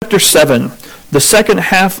chapter 7. The second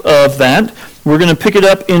half of that, we're going to pick it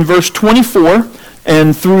up in verse 24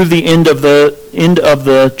 and through the end of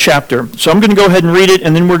the chapter. So I'm going to go ahead and read it,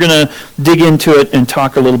 and then we're going to dig into it and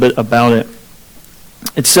talk a little bit about it.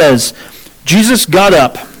 It says, Jesus got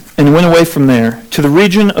up and went away from there to the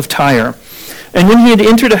region of Tyre. And when he had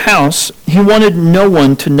entered a house, he wanted no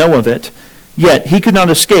one to know of it. Yet he could not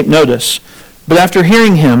escape notice. But after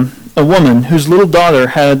hearing him, a woman whose little daughter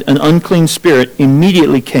had an unclean spirit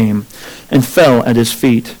immediately came and fell at his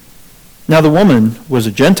feet. Now the woman was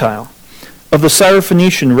a Gentile, of the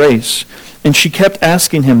Syrophoenician race, and she kept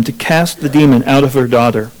asking him to cast the demon out of her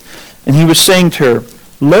daughter. And he was saying to her,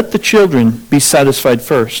 "Let the children be satisfied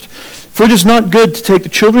first, for it is not good to take the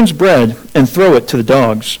children's bread and throw it to the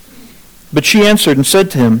dogs." But she answered and said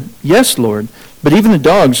to him, "Yes, Lord, but even the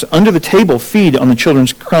dogs under the table feed on the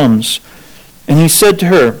children's crumbs." And he said to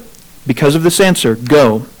her, "Because of this answer,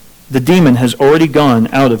 go. The demon has already gone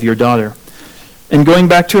out of your daughter." And going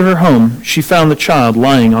back to her home, she found the child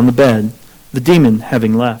lying on the bed, the demon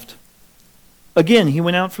having left. Again he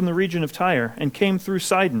went out from the region of Tyre and came through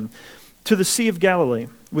Sidon to the Sea of Galilee,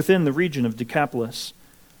 within the region of Decapolis.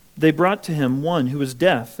 They brought to him one who was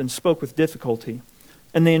deaf and spoke with difficulty,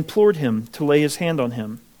 and they implored him to lay his hand on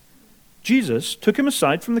him. Jesus took him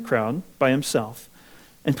aside from the crowd by himself,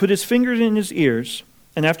 and put his fingers in his ears,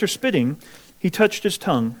 and after spitting, he touched his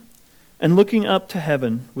tongue. And looking up to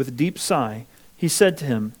heaven with a deep sigh, he said to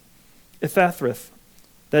him, "Ephphatha,"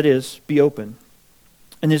 that is, be open.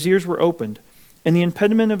 And his ears were opened, and the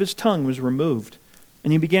impediment of his tongue was removed,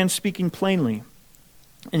 and he began speaking plainly.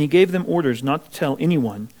 And he gave them orders not to tell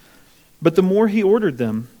anyone. But the more he ordered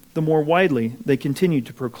them, the more widely they continued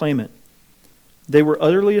to proclaim it. They were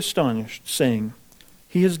utterly astonished, saying,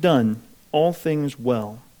 "He has done all things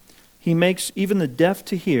well. He makes even the deaf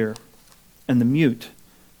to hear and the mute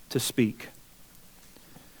to speak."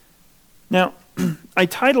 Now, I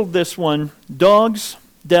titled this one, Dogs,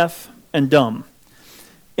 Deaf, and Dumb.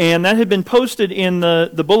 And that had been posted in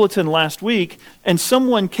the bulletin last week, and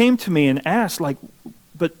someone came to me and asked,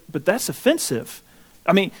 but that's offensive.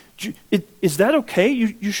 I mean, is that okay?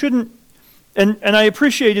 You shouldn't. And I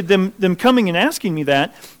appreciated them coming and asking me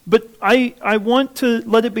that, but I want to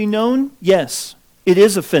let it be known, yes, it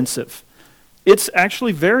is offensive. It's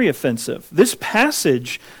actually very offensive. This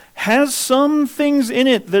passage has some things in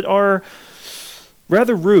it that are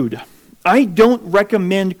rather rude. I don't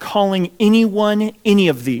recommend calling anyone any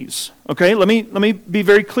of these. Okay, let me be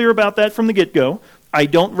very clear about that from the get-go. I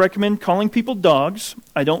don't recommend calling people dogs.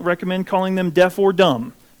 I don't recommend calling them deaf or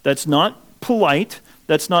dumb. That's not polite.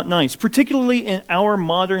 That's not nice, particularly in our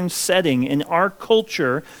modern setting, in our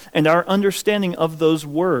culture, and our understanding of those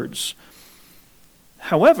words.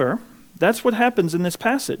 However, that's what happens in this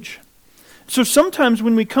passage. So sometimes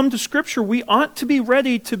when we come to Scripture, we ought to be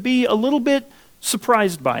ready to be a little bit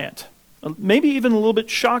surprised by it, maybe even a little bit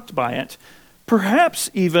shocked by it, perhaps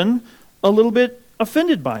even a little bit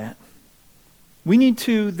offended by it. We need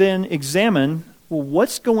to then examine, well,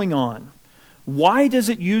 what's going on? Why does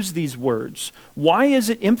it use these words? Why is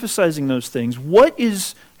it emphasizing those things? What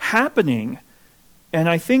is happening? And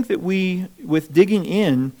I think that we, with digging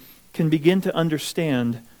in, can begin to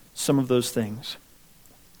understand some of those things.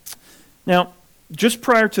 Now, just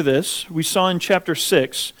prior to this, we saw in chapter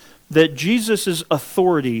 6 that Jesus'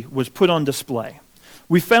 authority was put on display.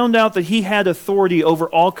 We found out that he had authority over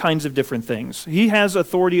all kinds of different things. He has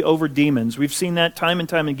authority over demons. We've seen that time and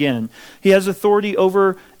time again. He has authority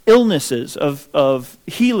over illnesses, of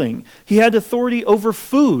healing. He had authority over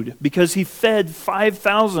food because he fed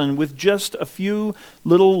 5,000 with just a few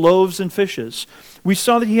little loaves and fishes. We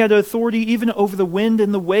saw that he had authority even over the wind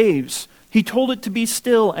and the waves. He told it to be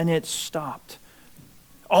still and it stopped.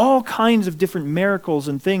 All kinds of different miracles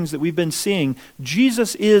and things that we've been seeing.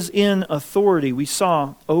 Jesus is in authority. We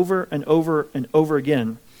saw over and over and over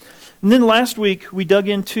again. And then last week we dug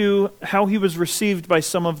into how he was received by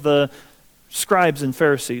some of the scribes and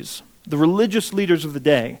Pharisees, the religious leaders of the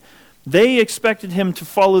day. They expected him to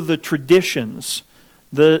follow the traditions,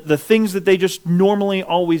 the things that they just normally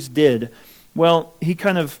always did. Well, he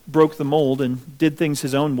kind of broke the mold and did things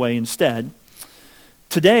his own way instead.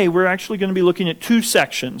 Today, we're actually going to be looking at two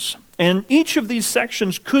sections. And each of these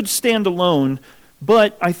sections could stand alone,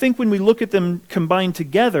 but I think when we look at them combined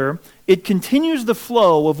together, it continues the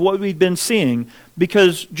flow of what we've been seeing,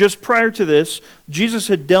 because just prior to this, Jesus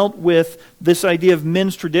had dealt with this idea of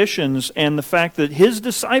men's traditions and the fact that his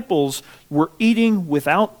disciples were eating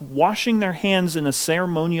without washing their hands in a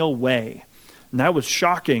ceremonial way. And that was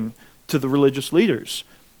shocking to the religious leaders.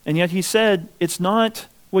 And yet he said, it's not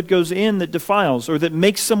what goes in that defiles or that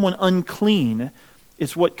makes someone unclean.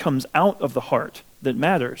 It's what comes out of the heart that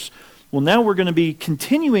matters. Well, now we're going to be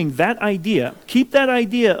continuing that idea. Keep that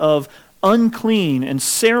idea of unclean and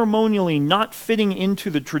ceremonially not fitting into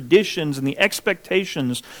the traditions and the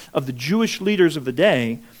expectations of the Jewish leaders of the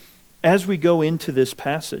day as we go into this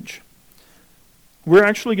passage. We're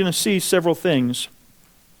actually going to see several things.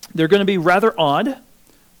 They're going to be rather odd and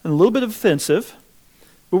a little bit offensive,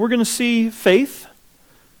 but we're going to see faith,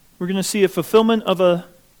 we're going to see a fulfillment of a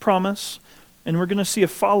promise, and we're going to see a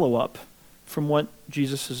follow-up from what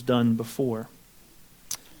Jesus has done before.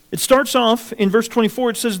 It starts off in verse 24,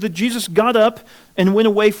 it says that Jesus got up and went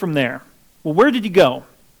away from there. Well, where did he go?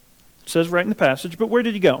 It says right in the passage, but where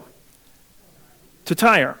did he go? To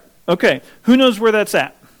Tyre. Okay, who knows where that's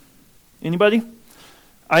at? Anybody?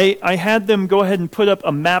 I had them go ahead and put up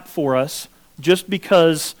a map for us just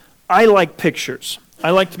because I like pictures.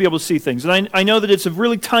 I like to be able to see things. And I know that it's a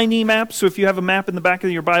really tiny map, so if you have a map in the back of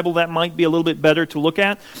your Bible, that might be a little bit better to look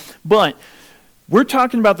at. But we're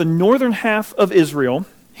talking about the northern half of Israel.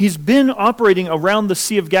 He's been operating around the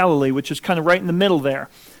Sea of Galilee, which is kind of right in the middle there.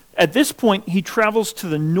 At this point, he travels to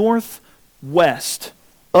the northwest,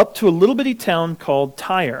 up to a little bitty town called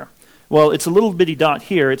Tyre. Well, it's a little bitty dot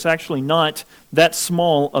here. It's actually not that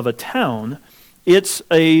small of a town. It's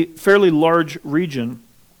a fairly large region.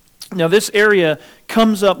 Now, this area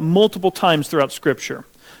comes up multiple times throughout Scripture.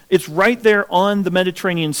 It's right there on the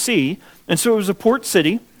Mediterranean Sea, and so it was a port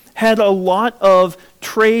city, had a lot of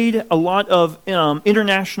trade, a lot of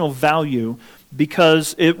international value,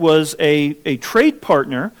 because it was a trade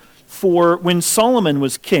partner for when Solomon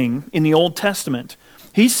was king in the Old Testament.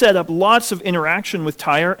 He set up lots of interaction with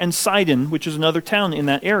Tyre and Sidon, which is another town in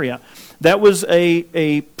that area. That was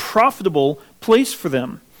a profitable place for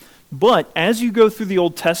them. But as you go through the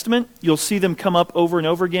Old Testament, you'll see them come up over and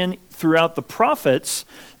over again throughout the prophets.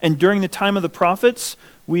 And during the time of the prophets,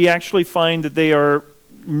 we actually find that they are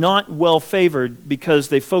not well favored because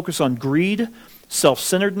they focus on greed,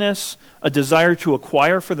 self-centeredness, a desire to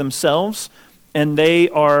acquire for themselves, and they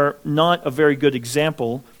are not a very good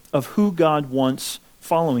example of who God wants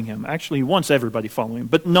following him. Actually, he wants everybody following him,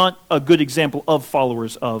 but not a good example of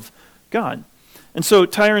followers of God. And so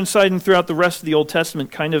Tyre and Sidon throughout the rest of the Old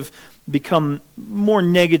Testament kind of become more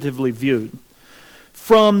negatively viewed.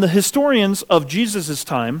 From the historians of Jesus'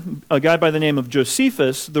 time, a guy by the name of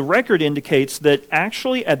Josephus, the record indicates that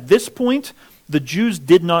actually at this point, the Jews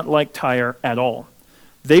did not like Tyre at all.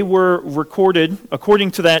 They were recorded,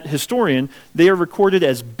 according to that historian, they are recorded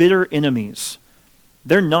as bitter enemies.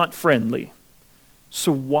 They're not friendly.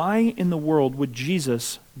 So why in the world would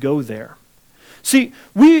Jesus go there? See,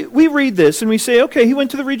 we read this and we say, okay, he went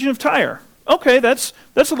to the region of Tyre. Okay, that's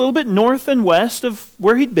a little bit north and west of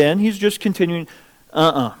where he'd been. He's just continuing.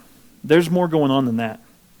 There's more going on than that.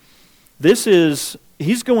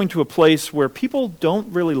 He's going to a place where people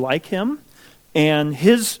don't really like him, and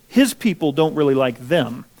his people don't really like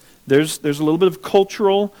them. There's a little bit of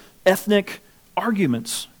cultural, ethnic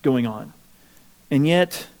arguments going on. And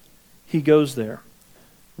yet, he goes there.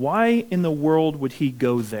 Why in the world would he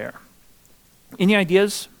go there? Any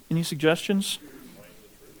ideas? Any suggestions?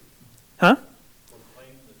 Huh?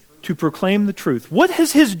 To proclaim the truth. What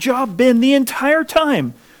has his job been the entire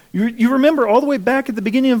time? You remember all the way back at the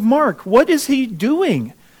beginning of Mark. What is he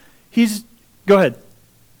doing? Go ahead.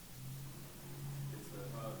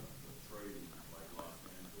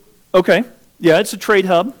 Okay. Yeah, it's a trade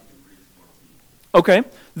hub. Okay.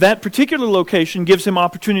 That particular location gives him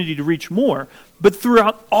opportunity to reach more. But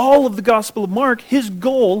throughout all of the Gospel of Mark, his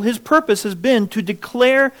goal, his purpose has been to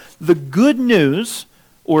declare the good news,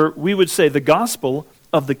 or we would say the gospel,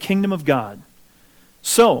 of the kingdom of God.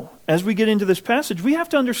 So, as we get into this passage, we have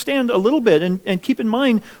to understand a little bit and keep in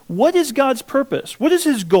mind, what is God's purpose? What is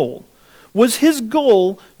his goal? Was his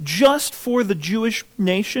goal just for the Jewish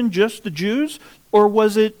nation, just the Jews, or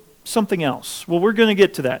was it something else? Well, we're going to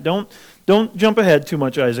get to that. Don't jump ahead too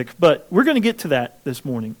much, Isaac, but we're going to get to that this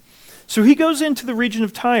morning. So he goes into the region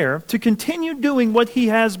of Tyre to continue doing what he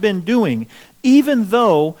has been doing, even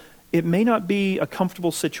though it may not be a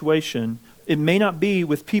comfortable situation. It may not be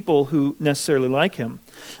with people who necessarily like him.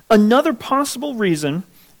 Another possible reason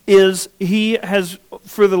is he has,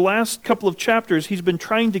 for the last couple of chapters, he's been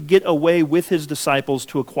trying to get away with his disciples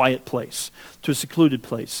to a quiet place, to a secluded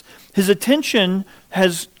place. His attention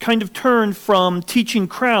has kind of turned from teaching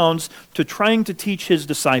crowds to trying to teach his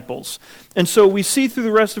disciples. And so we see through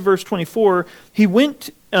the rest of verse 24, he went,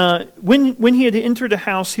 when he had entered a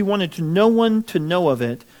house, he wanted no one to know of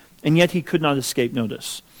it, and yet he could not escape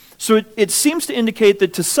notice. So it seems to indicate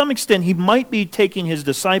that to some extent he might be taking his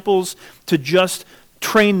disciples to just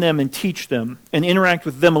train them and teach them and interact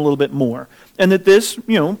with them a little bit more. And that this,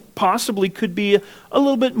 possibly could be a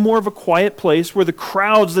little bit more of a quiet place where the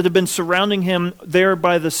crowds that have been surrounding him there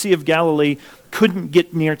by the Sea of Galilee couldn't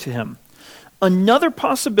get near to him. Another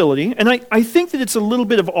possibility, and I think that it's a little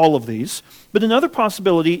bit of all of these, but another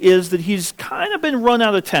possibility is that he's kind of been run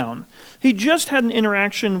out of town. He just had an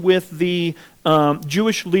interaction with the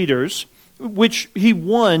Jewish leaders, which he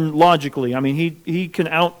won logically. I mean, he can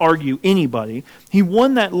out-argue anybody. He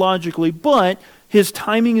won that logically, but his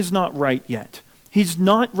timing is not right yet. He's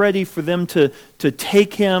not ready for them to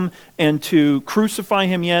take him and to crucify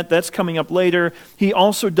him yet. That's coming up later. He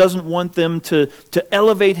also doesn't want them to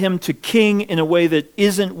elevate him to king in a way that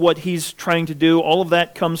isn't what he's trying to do. All of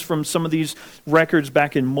that comes from some of these records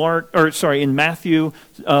back in Matthew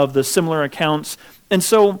of the similar accounts. And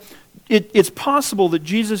so it's possible that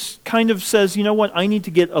Jesus kind of says, you know what, I need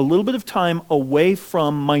to get a little bit of time away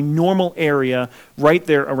from my normal area right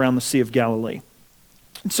there around the Sea of Galilee.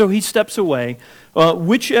 And so he steps away.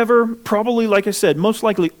 Whichever, probably, like I said, most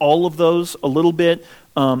likely all of those a little bit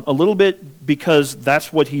because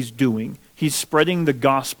that's what he's doing. He's spreading the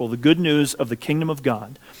gospel, the good news of the kingdom of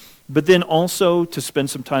God. But then also to spend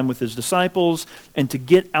some time with his disciples and to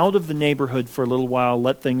get out of the neighborhood for a little while,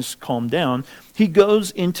 let things calm down. He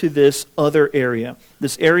goes into this other area,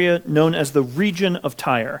 this area known as the region of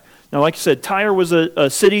Tyre. Now, like I said, Tyre was a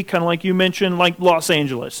city, kind of like you mentioned, like Los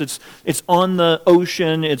Angeles. It's on the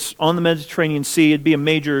ocean. It's on the Mediterranean Sea. It'd be a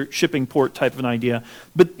major shipping port type of an idea.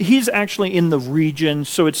 But he's actually in the region,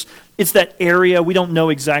 so it's that area. We don't know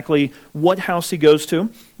exactly what house he goes to.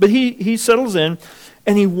 But he settles in,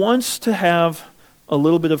 and he wants to have a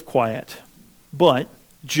little bit of quiet. But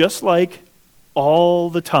just like all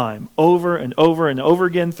the time, over and over and over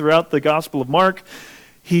again throughout the Gospel of Mark,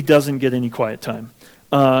 he doesn't get any quiet time.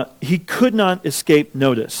 He could not escape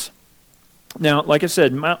notice. Now, like I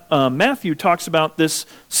said, Matthew talks about this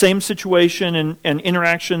same situation and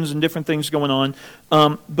interactions and different things going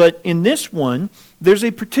on. But in this one, there's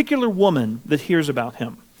a particular woman that hears about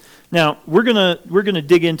him. Now, we're gonna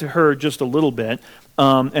dig into her just a little bit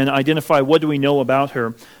and identify what do we know about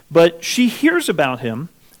her. But she hears about him,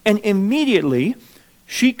 and immediately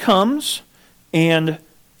she comes and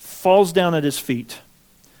falls down at his feet.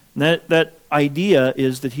 And that idea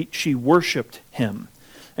is that she worshipped him.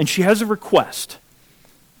 And she has a request.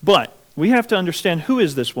 But we have to understand, who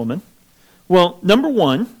is this woman? Well, number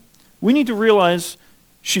one, we need to realize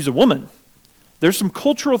she's a woman. There's some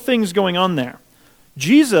cultural things going on there.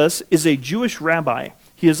 Jesus is a Jewish rabbi.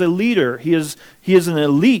 He is a leader. He is an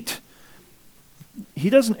elite. He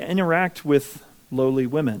doesn't interact with lowly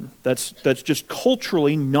women. That's just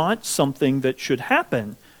culturally not something that should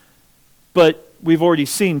happen. But we've already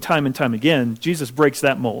seen time and time again, Jesus breaks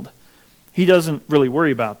that mold. He doesn't really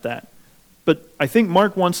worry about that. But I think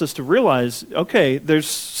Mark wants us to realize, okay, there's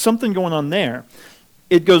something going on there.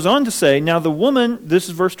 It goes on to say, now the woman, this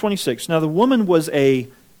is verse 26, now the woman was a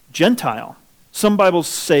Gentile. Some Bibles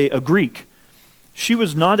say a Greek. She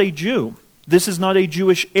was not a Jew. This is not a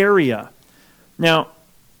Jewish area. Now,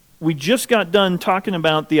 we just got done talking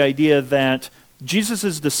about the idea that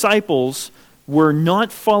Jesus' disciples were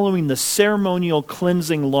not following the ceremonial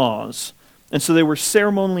cleansing laws, and so they were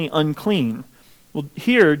ceremonially unclean. Well,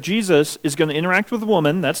 here, Jesus is going to interact with a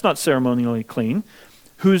woman, that's not ceremonially clean,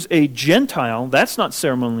 who's a Gentile, that's not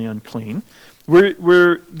ceremonially unclean.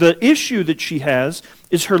 Where the issue that she has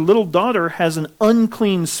is her little daughter has an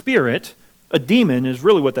unclean spirit. A demon is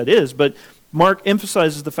really what that is, but Mark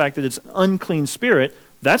emphasizes the fact that it's an unclean spirit.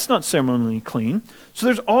 That's not ceremonially clean. So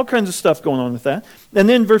there's all kinds of stuff going on with that. And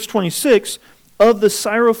then verse 26, of the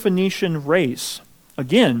Syrophoenician race.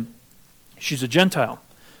 Again, she's a Gentile.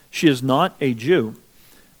 She is not a Jew.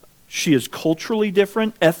 She is culturally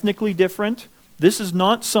different, ethnically different. This is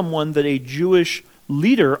not someone that a Jewish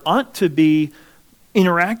leader ought to be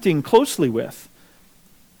interacting closely with.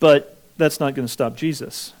 But that's not going to stop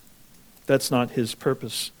Jesus. That's not his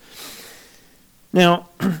purpose. Now,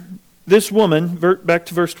 this woman, back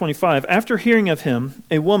to verse 25, after hearing of him,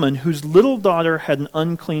 a woman whose little daughter had an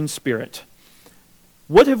unclean spirit.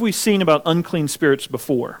 What have we seen about unclean spirits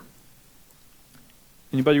before?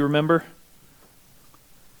 Anybody remember?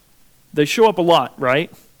 They show up a lot,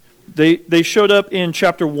 right? They showed up in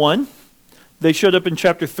chapter 1. They showed up in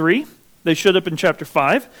chapter 3. They showed up in chapter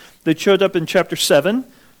 5. They showed up in chapter 7.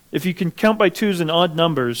 If you can count by twos and odd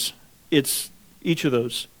numbers, it's each of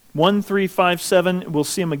those. 1, 3, 5, 7. We'll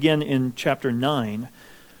see them again in chapter 9.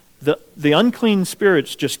 The unclean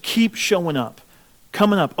spirits just keep showing up,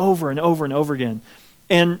 coming up over and over and over again.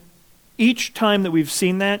 And each time that we've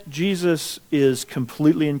seen that, Jesus is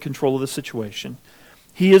completely in control of the situation.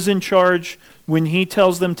 He is in charge. When he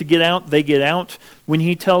tells them to get out, they get out. When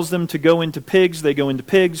he tells them to go into pigs, they go into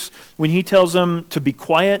pigs. When he tells them to be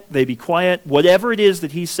quiet, they be quiet. Whatever it is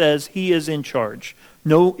that he says, he is in charge.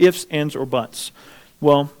 No ifs, ands, or buts.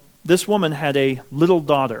 Well, this woman had a little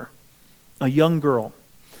daughter, a young girl.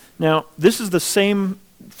 Now, this is the same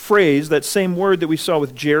phrase, that same word that we saw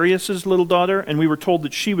with Jairus' little daughter, and we were told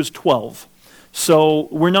that she was 12. So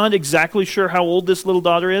we're not exactly sure how old this little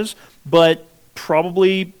daughter is, but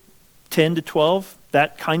probably 10 to 12,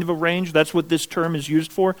 that kind of a range. That's what this term is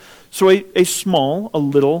used for. So a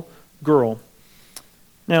little girl.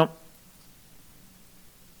 Now,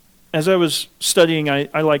 as I was studying,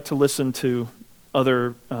 I like to listen to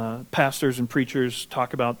other pastors and preachers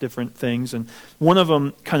talk about different things, and one of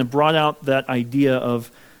them kind of brought out that idea of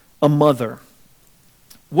a mother.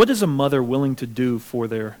 What is a mother willing to do for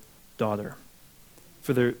their daughter,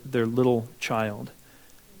 for their little child?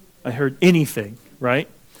 I heard anything, right?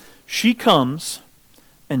 She comes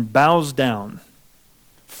and bows down,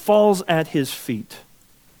 falls at his feet,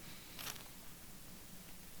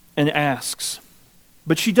 and asks.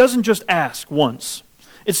 But she doesn't just ask once.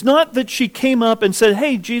 It's not that she came up and said,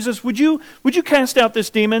 "Hey, Jesus, would you cast out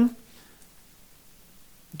this demon?"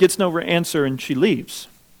 Gets no answer and she leaves.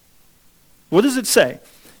 What does it say?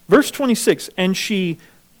 Verse 26, and she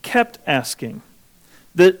kept asking.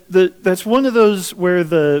 That's one of those where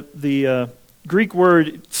the Greek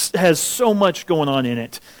word has so much going on in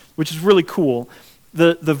it, which is really cool.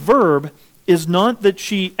 The verb is not that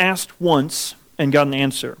she asked once and got an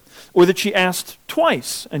answer, or that she asked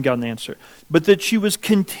twice and got an answer, but that she was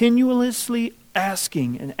continuously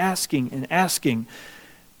asking and asking and asking,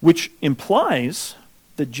 which implies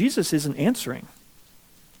that Jesus isn't answering.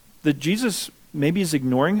 That Jesus maybe is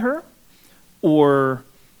ignoring her, or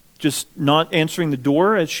just not answering the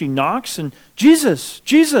door as she knocks, and Jesus,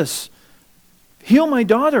 heal my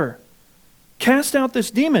daughter. Cast out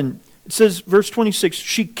this demon. It says, verse 26,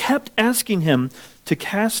 she kept asking him to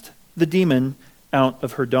cast the demon out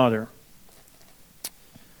of her daughter.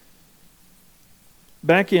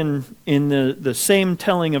 Back in the same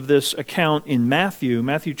telling of this account in Matthew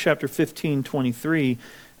chapter 15:23,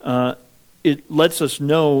 it lets us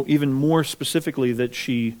know even more specifically that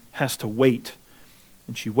she has to wait.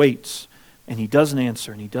 And she waits, and he doesn't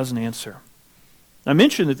answer, and he doesn't answer. I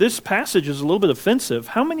mentioned that this passage is a little bit offensive.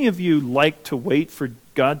 How many of you like to wait for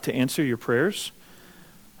God to answer your prayers?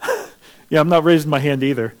 Yeah, I'm not raising my hand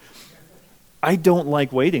either. I don't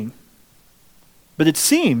like waiting. But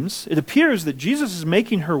it appears that Jesus is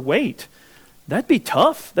making her wait. That'd be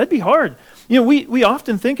tough. That'd be hard. You know, we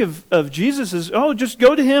often think of Jesus as, just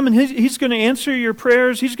go to him and he's going to answer your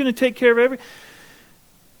prayers. He's going to take care of everything.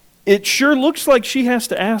 It sure looks like she has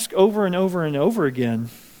to ask over and over and over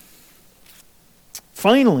again.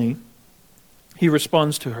 Finally, he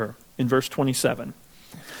responds to her in verse 27.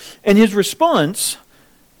 And his response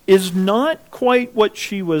is not quite what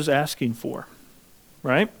she was asking for,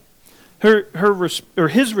 right?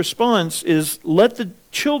 His response is, let the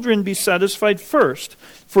children be satisfied first,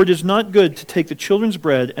 for it is not good to take the children's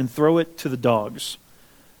bread and throw it to the dogs.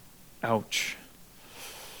 Ouch.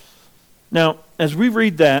 Now, as we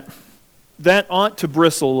read that ought to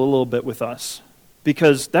bristle a little bit with us,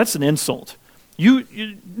 because that's an insult. You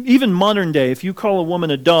even modern day, if you call a woman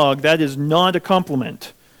a dog, that is not a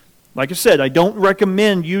compliment. Like I said, I don't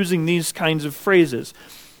recommend using these kinds of phrases.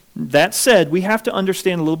 That said, we have to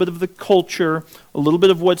understand a little bit of the culture, a little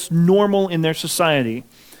bit of what's normal in their society.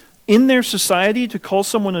 In their society, to call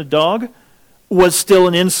someone a dog was still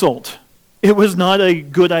an insult. It was not a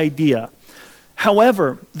good idea.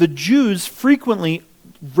 However, the Jews frequently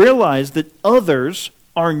realized that others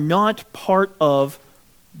are not part of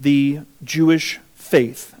the Jewish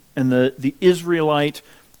faith and the Israelite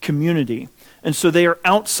community. And so they are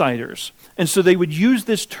outsiders. And so they would use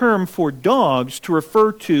this term for dogs to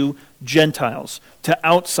refer to Gentiles, to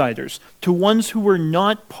outsiders, to ones who were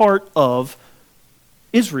not part of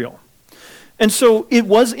Israel. And so it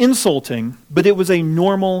was insulting, but it was a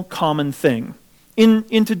normal, common thing.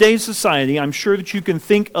 In today's society, I'm sure that you can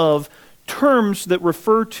think of terms that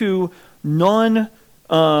refer to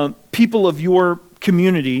non-people of your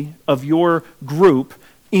community, of your group,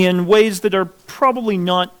 in ways that are probably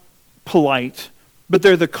not polite, but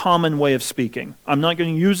they're the common way of speaking. I'm not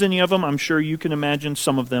going to use any of them. I'm sure you can imagine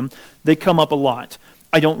some of them. They come up a lot.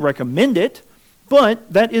 I don't recommend it,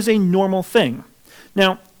 but that is a normal thing.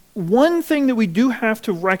 Now, one thing that we do have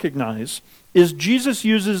to recognize is Jesus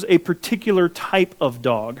uses a particular type of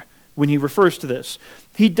dog when he refers to this.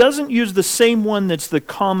 he doesn't use the same one that's the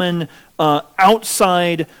common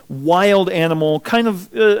outside wild animal, kind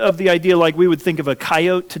of the idea like we would think of a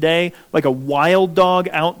coyote today, like a wild dog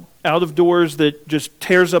out of doors that just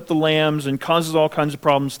tears up the lambs and causes all kinds of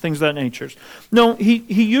problems, things of that nature. No, he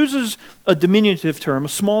uses a diminutive term, a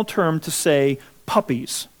small term, to say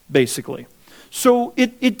puppies, basically. So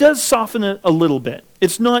it does soften it a little bit.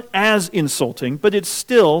 It's not as insulting, but it's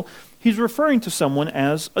still, he's referring to someone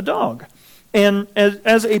as a dog. And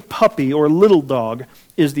as a puppy or little dog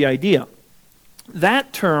is the idea.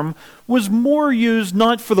 That term was more used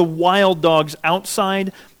not for the wild dogs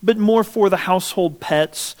outside, but more for the household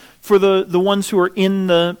pets, for the ones who are in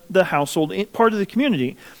the household, part of the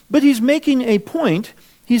community. But he's making a point.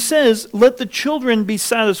 He says, let the children be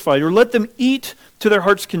satisfied, or let them eat to their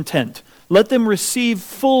heart's content. Let them receive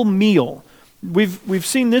full meal. We've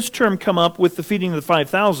seen this term come up with the feeding of the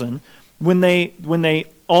 5,000, when they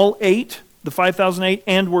all ate, the 5,000 ate,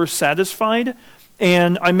 and were satisfied.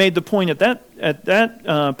 And I made the point at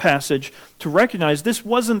that passage to recognize this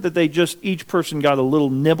wasn't that they just, each person got a little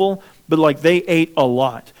nibble, but like they ate a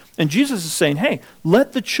lot. And Jesus is saying, hey,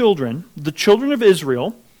 let the children of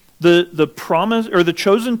Israel, the promise or the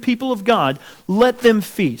chosen people of God, let them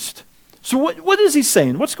feast. So what is he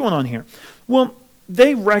saying? What's going on here? Well,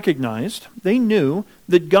 they recognized, they knew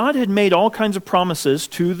that God had made all kinds of promises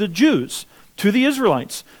to the Jews, to the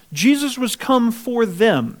Israelites. Jesus was come for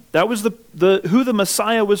them. That was who the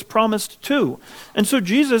Messiah was promised to. And so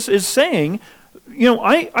Jesus is saying,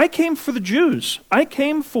 I came for the Jews. I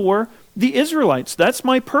came for the Israelites. That's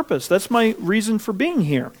my purpose. That's my reason for being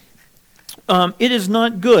here. It is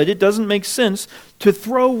not good. It doesn't make sense to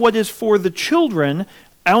throw what is for the children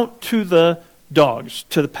out to the dogs,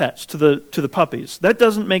 to the pets, to the puppies. That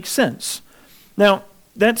doesn't make sense. Now,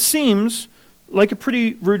 that seems like a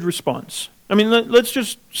pretty rude response. I mean, let's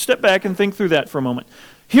just step back and think through that for a moment.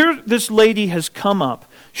 Here, this lady has come up.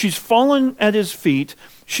 She's fallen at his feet.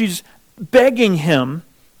 She's begging him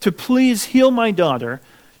to please heal my daughter.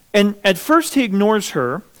 And at first he ignores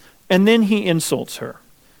her, and then he insults her.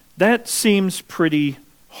 That seems pretty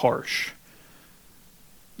harsh.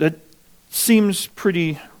 That seems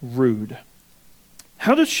pretty rude.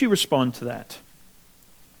 How does she respond to that?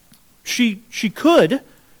 She could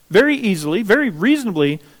very easily, very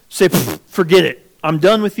reasonably say, forget it. I'm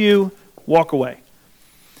done with you. Walk away.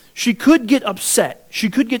 She could get upset. She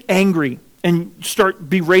could get angry and start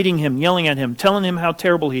berating him, yelling at him, telling him how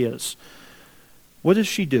terrible he is. What does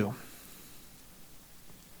she do?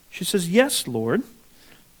 She says, yes, Lord,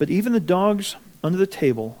 but even the dogs under the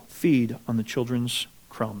table feed on the children's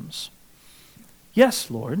crumbs.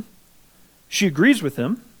 Yes, Lord. She agrees with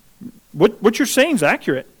him. What you're saying is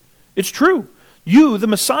accurate. It's true. You, the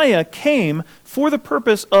Messiah, came for the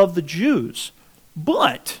purpose of the Jews.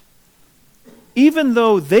 But even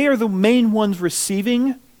though they are the main ones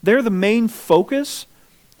receiving, they're the main focus,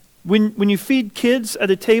 when you feed kids at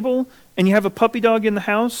a table and you have a puppy dog in the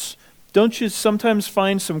house, don't you sometimes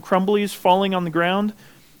find some crumblies falling on the ground?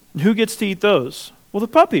 And who gets to eat those? Well, the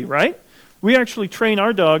puppy, right? We actually train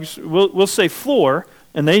our dogs, we'll say floor,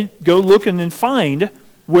 and they go looking and find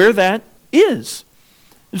where that is.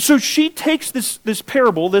 And so she takes this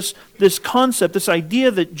parable, this concept, this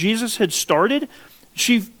idea that Jesus had started,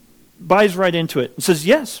 she buys right into it and says,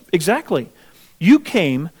 yes, exactly. You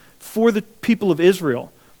came for the people of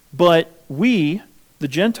Israel, but we, the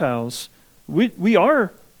Gentiles, we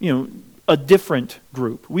are, a different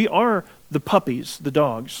group. We are the puppies, the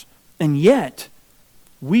dogs, and yet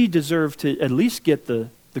we deserve to at least get the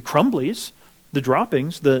crumblies, the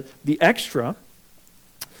droppings, the extra.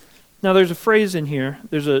 Now, there's a phrase in here.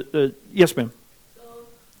 There's a yes, ma'am. So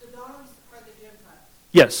the dogs are the Gentiles.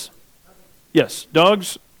 Yes, Okay. yes.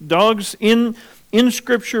 Dogs in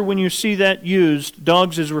Scripture, when you see that used,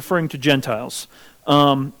 dogs is referring to Gentiles,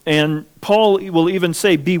 and Paul will even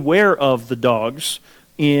say, "Beware of the dogs."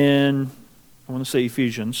 In I want to say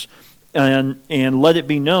Ephesians, and let it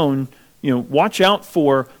be known. Watch out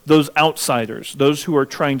for those outsiders, those who are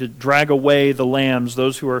trying to drag away the lambs,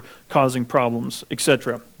 those who are causing problems,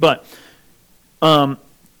 etc. But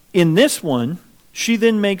in this one, she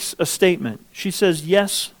then makes a statement. She says,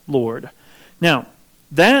 yes, Lord. Now,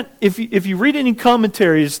 that if you read any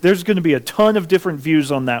commentaries, there's going to be a ton of different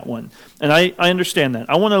views on that one. And I understand that.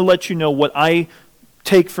 I want to let you know what I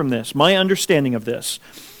take from this, my understanding of this.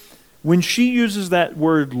 When she uses that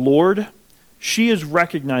word Lord, she is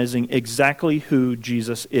recognizing exactly who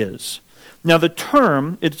Jesus is. Now the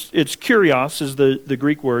term, it's kurios is the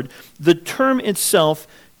Greek word. The term itself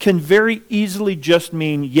can very easily just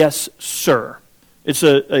mean yes, sir. It's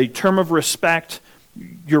a term of respect.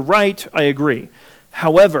 You're right, I agree.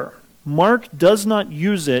 However, Mark does not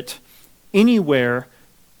use it anywhere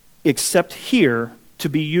except here to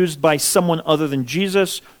be used by someone other than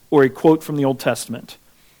Jesus or a quote from the Old Testament.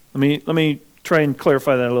 Let me try and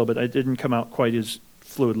clarify that a little bit. I didn't come out quite as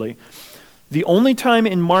fluidly. The only time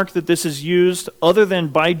in Mark that this is used other than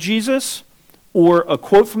by Jesus or a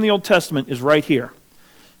quote from the Old Testament is right here.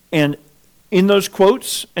 And in those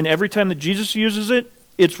quotes, and every time that Jesus uses it,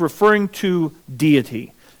 it's referring to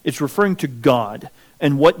deity. It's referring to God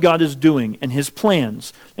and what God is doing and his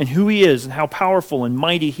plans and who he is and how powerful and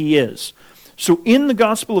mighty he is. So in the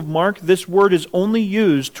Gospel of Mark, this word is only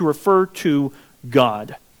used to refer to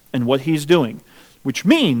God and what he's doing, which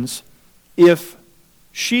means if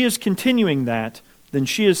she is continuing that, then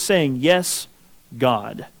she is saying, yes,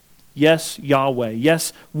 God. Yes, Yahweh.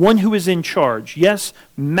 Yes, one who is in charge. Yes,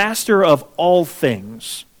 master of all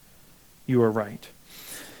things. You are right.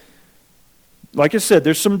 Like I said,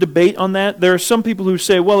 there's some debate on that. There are some people who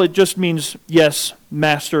say, well, it just means yes,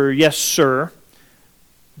 master, yes, sir.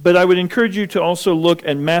 But I would encourage you to also look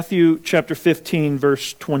at Matthew chapter 15,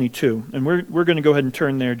 verse 22. And we're going to go ahead and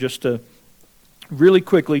turn there just to really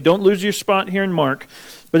quickly. Don't lose your spot here in Mark.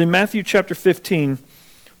 But in Matthew chapter 15,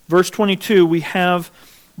 verse 22, we have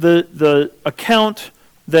the account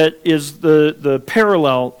that is the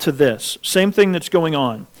parallel to this. Same thing that's going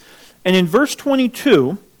on. And in verse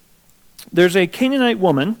 22, there's a Canaanite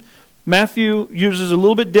woman. Matthew uses a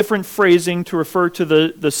little bit different phrasing to refer to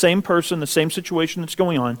the same person, the same situation that's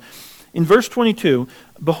going on. In verse 22,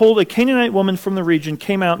 behold, a Canaanite woman from the region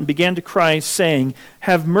came out and began to cry, saying,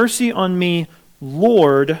 have mercy on me,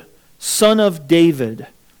 Lord, Son of David.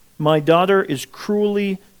 My daughter is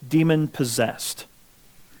cruelly demon-possessed.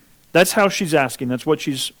 That's how she's asking. That's what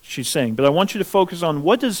she's saying. But I want you to focus on,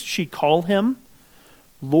 what does she call him?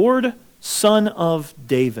 Lord, Son of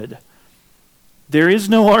David. There is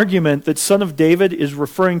no argument that Son of David is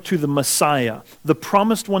referring to the Messiah, the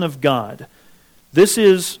promised one of God. This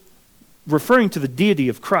is referring to the deity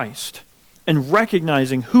of Christ and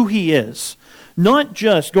recognizing who he is. Not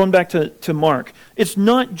just, going back to Mark, it's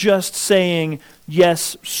not just saying,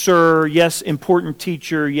 yes, sir, yes, important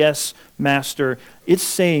teacher, yes, master. It's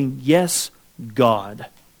saying, yes, God.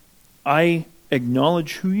 I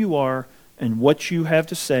acknowledge who you are and what you have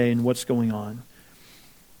to say and what's going on.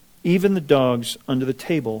 Even the dogs under the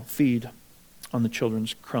table feed on the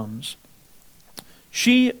children's crumbs.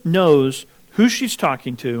 She knows who she's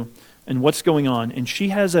talking to and what's going on, and she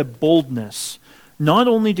has a boldness not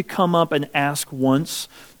only to come up and ask once,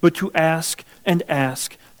 but to ask and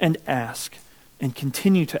ask and ask and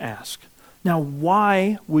continue to ask. Now,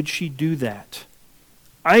 why would she do that?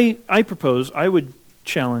 I propose, I would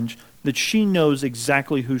challenge that she knows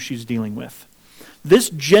exactly who she's dealing with.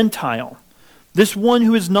 This Gentile, this one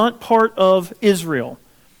who is not part of Israel,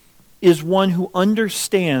 is one who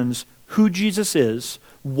understands who Jesus is,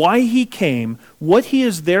 why he came, what he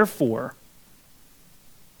is there for,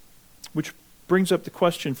 which brings up the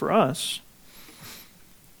question for us,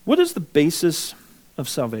 what is the basis of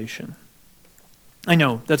salvation? I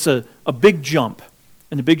know that's a big jump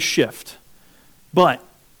and a big shift, but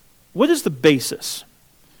what is the basis?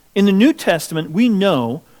 In the New Testament, we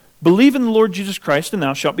know, believe in the Lord Jesus Christ and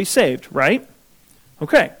thou shalt be saved, right?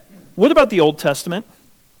 Okay, what about the Old Testament?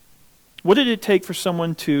 What did it take for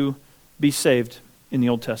someone to be saved in the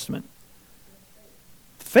Old Testament?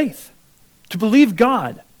 Faith. To believe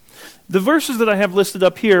God. The verses that I have listed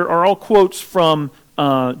up here are all quotes from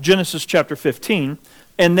Genesis chapter 15,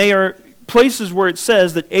 and they are places where it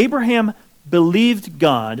says that Abraham believed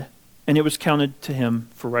God, and it was counted to him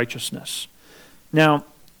for righteousness. Now,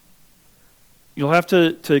 you'll have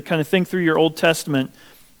to kind of think through your Old Testament,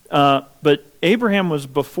 but Abraham was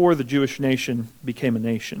before the Jewish nation became a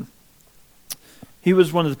nation. He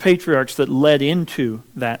was one of the patriarchs that led into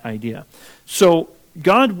that idea. So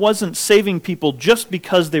God wasn't saving people just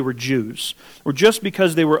because they were Jews or just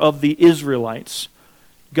because they were of the Israelites.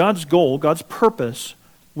 God's goal, God's purpose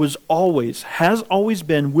was always, has always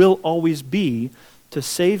been, will always be to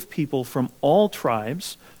save people from all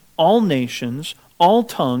tribes, all nations, all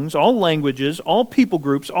tongues, all languages, all people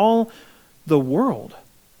groups, all the world.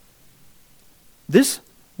 This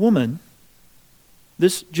woman,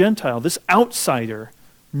 this Gentile, this outsider,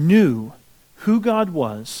 knew who God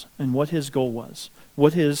was and what his goal was,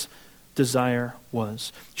 what his desire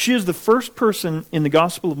was. She is the first person in the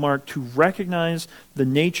Gospel of Mark to recognize the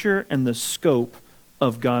nature and the scope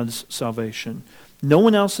of God's salvation. No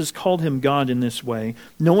one else has called him God in this way.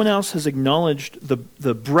 No one else has acknowledged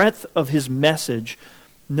the breadth of his message.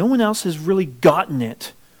 No one else has really gotten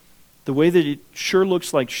it the way that it sure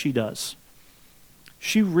looks like she does.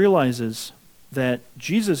 She realizes that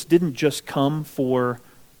Jesus didn't just come for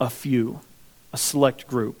a few, a select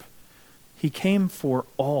group. He came for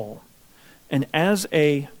all. And as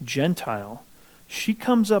a Gentile, she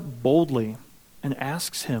comes up boldly and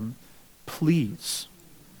asks him, please,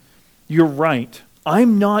 you're right.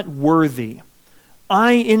 I'm not worthy.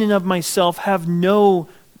 I, in and of myself, have no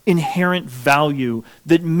inherent value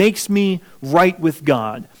that makes me right with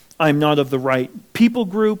God. I'm not of the right people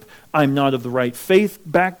group. I'm not of the right faith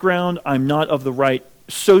background. I'm not of the right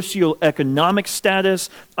socioeconomic status.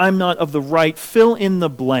 I'm not of the right fill in the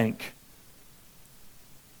blank.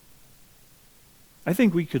 I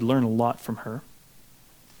think we could learn a lot from her.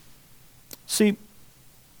 See,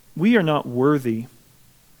 we are not worthy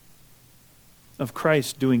of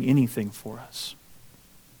Christ doing anything for us.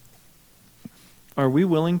 Are we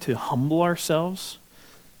willing to humble ourselves,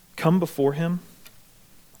 come before him,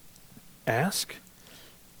 ask,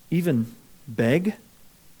 even beg?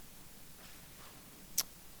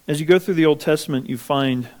 As you go through the Old Testament, you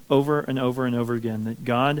find over and over and over again that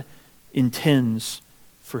God intends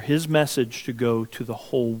for his message to go to the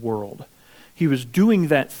whole world. He was doing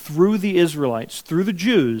that through the Israelites, through the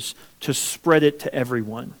Jews, to spread it to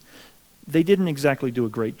everyone. They didn't exactly do a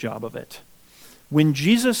great job of it. When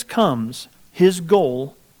Jesus comes, his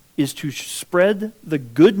goal is to spread the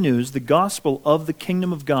good news, the gospel of the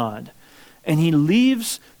kingdom of God. And he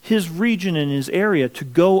leaves his region and his area to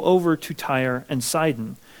go over to Tyre and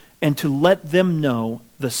Sidon and to let them know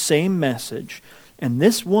the same message. And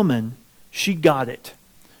this woman, she got it.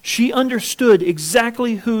 She understood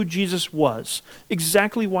exactly who Jesus was,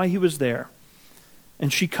 exactly why he was there.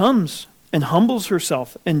 And she comes and humbles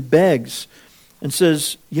herself and begs and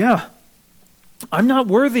says, yeah, I'm not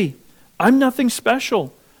worthy. I'm nothing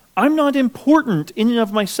special. I'm not important in and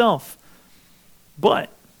of myself. But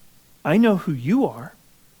I know who you are.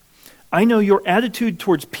 I know your attitude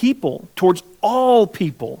towards people, towards all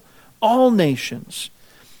nations.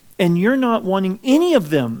 And you're not wanting any of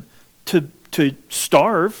them to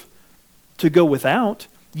starve, to go without.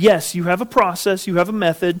 Yes, you have a process, you have a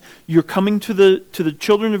method. You're coming to the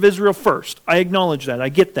children of Israel first. I acknowledge that. I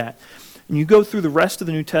get that. And you go through the rest of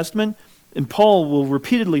the New Testament, and Paul will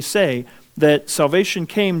repeatedly say that salvation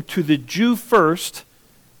came to the Jew first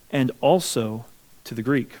and also to the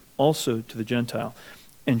Greek, also to the Gentile.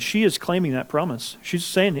 And she is claiming that promise. She's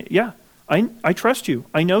saying, yeah, I trust you.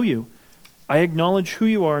 I know you. I acknowledge who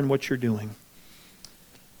you are and what you're doing.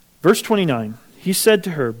 Verse 29, he said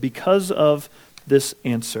to her, because of this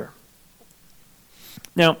answer.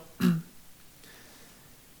 Now,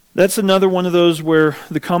 that's another one of those where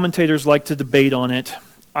the commentators like to debate on it.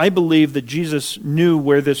 I believe that Jesus knew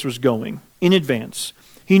where this was going in advance.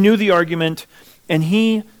 He knew the argument, and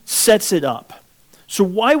he sets it up. So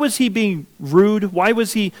why was he being rude? Why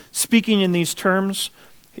was he speaking in these terms?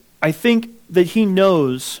 I think that he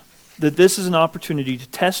knows that this is an opportunity to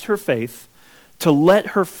test her faith, to let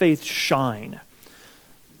her faith shine.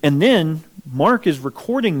 And then Mark is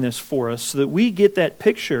recording this for us so that we get that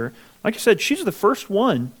picture. Like I said, she's the first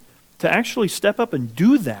one to actually step up and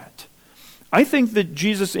do that. I think that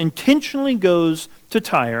Jesus intentionally goes to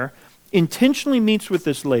Tyre, intentionally meets with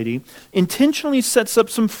this lady, intentionally sets up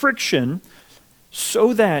some friction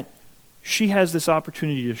so that she has this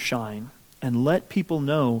opportunity to shine and let people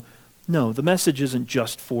know, no, the message isn't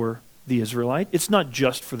just for the Israelite. It's not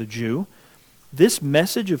just for the Jew. This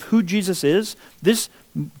message of who Jesus is, this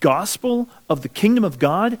gospel of the kingdom of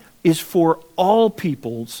God is for all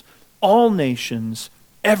peoples, all nations,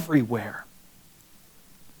 everywhere.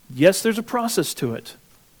 Yes, there's a process to it,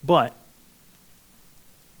 but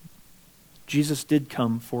Jesus did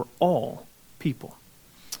come for all people.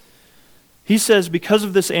 He says, because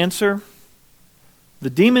of this answer, the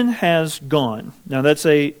demon has gone. Now that's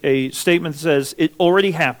a statement that says it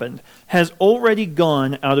already happened, has already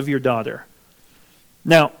gone out of your daughter.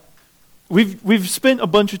 Now, we've spent a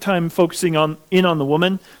bunch of time focusing on the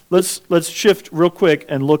woman. Let's shift real quick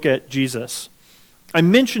and look at Jesus. I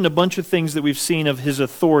mentioned a bunch of things that we've seen of his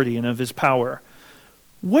authority and of his power.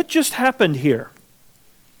 What just happened here?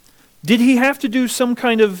 Did he have to do some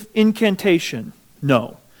kind of incantation?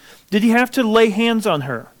 No. Did he have to lay hands on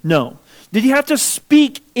her? No. Did he have to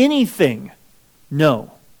speak anything?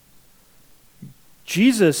 No.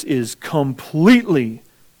 Jesus is completely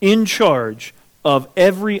in charge of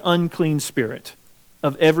every unclean spirit,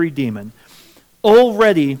 of every demon.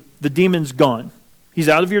 Already the demon's gone. He's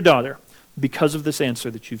out of your daughter because of this answer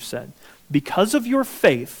that you've said. Because of your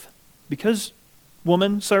faith, because,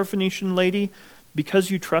 woman, Syrophoenician lady, because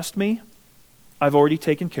you trust me, I've already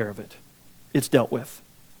taken care of it. It's dealt with.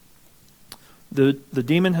 The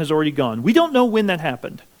demon has already gone. We don't know when that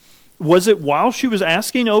happened. Was it while she was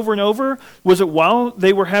asking over and over? Was it while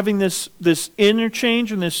they were having this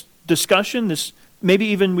interchange and this discussion, this maybe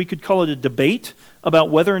even we could call it a debate about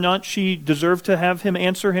whether or not she deserved to have him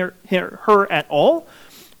answer her at all?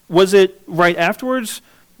 Was it right afterwards?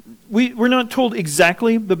 We're not told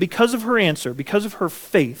exactly, but because of her answer, because of her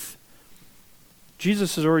faith,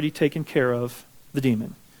 Jesus has already taken care of the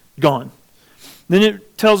demon. Gone. Then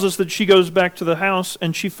it tells us that she goes back to the house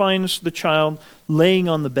and she finds the child laying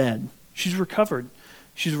on the bed. She's recovered.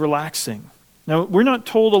 She's relaxing. Now, we're not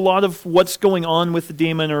told a lot of what's going on with the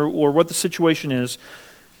demon or what the situation is,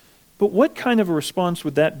 but what kind of a response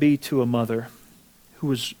would that be to a mother who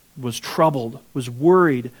was troubled, was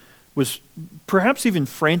worried, was perhaps even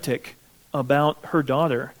frantic about her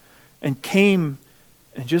daughter, and came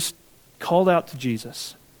and just called out to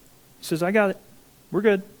Jesus? He says, I got it. We're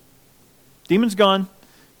good. Demon's gone.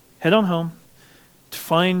 Head on home. To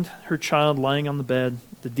find her child lying on the bed,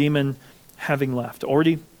 the demon having left,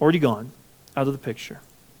 already gone, out of the picture.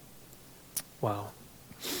 Wow.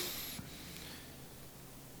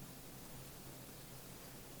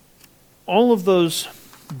 All of those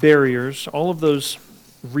barriers, all of those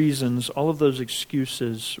reasons, all of those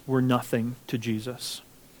excuses were nothing to Jesus.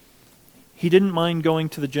 He didn't mind going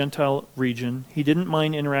to the Gentile region. He didn't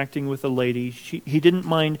mind interacting with a lady. He didn't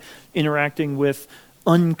mind interacting with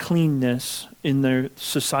uncleanness in their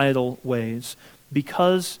societal ways,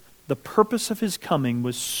 because the purpose of his coming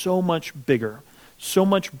was so much bigger, so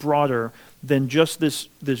much broader than just this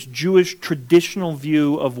Jewish traditional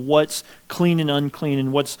view of what's clean and unclean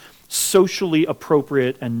and what's socially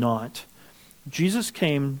appropriate and not. Jesus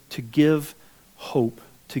came to give hope,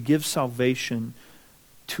 to give salvation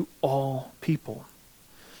to all people.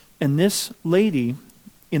 And this lady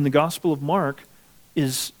in the Gospel of Mark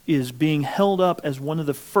is being held up as one of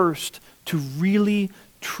the first to really,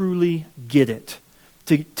 truly get it,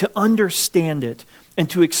 to understand it, and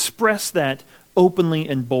to express that openly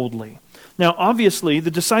and boldly. Now, obviously, the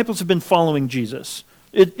disciples have been following Jesus.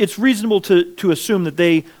 It's reasonable to assume that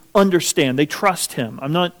they understand, they trust him.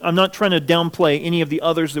 I'm not trying to downplay any of the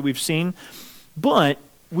others that we've seen, but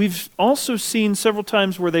we've also seen several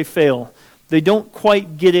times where they fail. They don't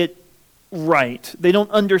quite get it right. They don't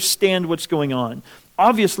understand what's going on.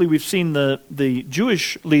 Obviously, we've seen the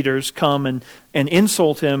Jewish leaders come and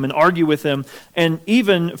insult him and argue with him. And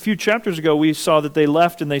even a few chapters ago, we saw that they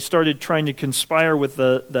left and they started trying to conspire with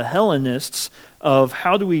the Hellenists of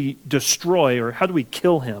how do we destroy or how do we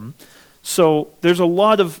kill him. So there's a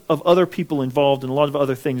lot of other people involved and a lot of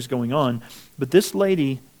other things going on. But this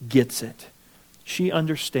lady gets it. She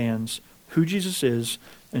understands who Jesus is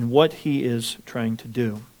and what he is trying to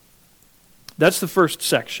do. That's the first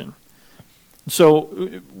section. So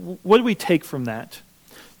what do we take from that?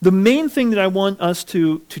 The main thing that I want us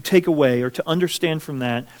to take away or to understand from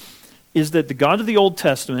that is that the God of the Old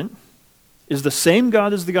Testament is the same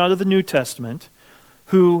God as the God of the New Testament,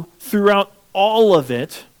 who throughout all of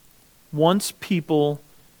it wants people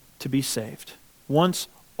to be saved, wants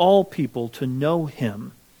all people to know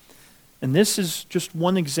him. And this is just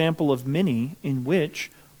one example of many in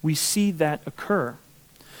which we see that occur.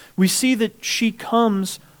 We see that she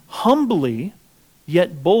comes humbly,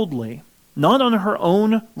 yet boldly, not on her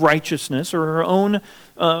own righteousness or her own,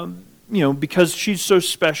 because she's so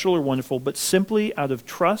special or wonderful, but simply out of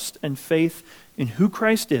trust and faith in who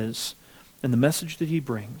Christ is and the message that he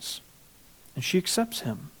brings. And she accepts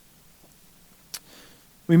him.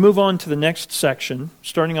 We move on to the next section,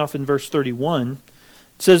 starting off in verse 31.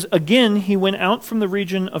 It says, "Again, he went out from the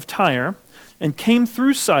region of Tyre and came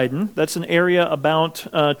through Sidon," that's an area about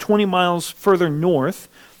 20 miles further north,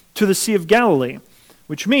 "to the Sea of Galilee,"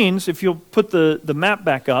 which means, if you'll put the map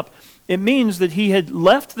back up, it means that he had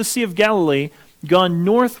left the Sea of Galilee, gone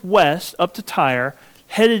northwest up to Tyre,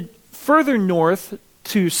 headed further north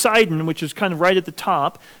to Sidon, which is kind of right at the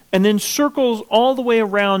top, and then circles all the way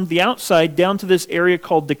around the outside down to this area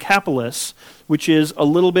called Decapolis, which is a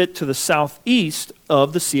little bit to the southeast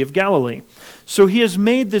of the Sea of Galilee. So he has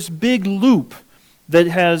made this big loop that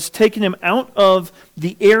has taken him out of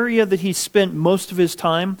the area that he spent most of his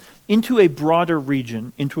time into a broader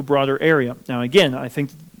region, into a broader area. Now again, I think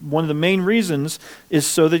one of the main reasons is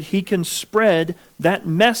so that he can spread that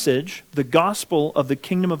message, the gospel of the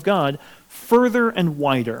kingdom of God, further and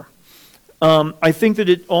wider. I think that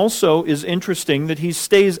it also is interesting that he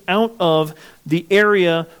stays out of the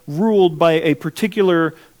area ruled by a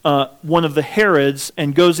particular one of the Herods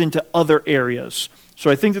and goes into other areas. So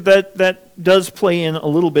I think that does play in a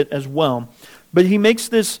little bit as well. But he makes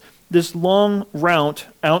this long route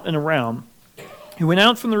out and around. He went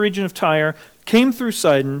out from the region of Tyre, came through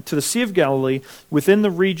Sidon to the Sea of Galilee within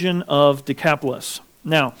the region of Decapolis.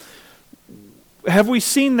 Now, Have we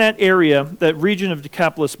seen that area, that region of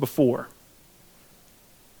Decapolis before?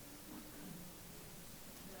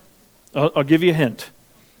 I'll give you a hint.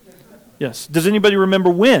 Yes. Does anybody remember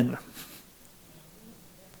when?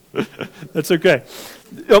 That's okay.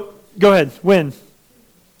 Oh, go ahead. When?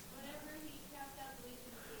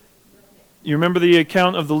 You remember the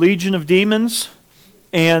account of the legion of demons?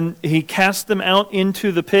 And he cast them out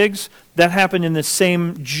into the pigs? That happened in the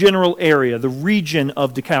same general area, the region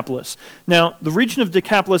of Decapolis. Now, the region of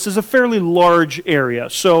Decapolis is a fairly large area,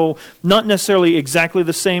 so not necessarily exactly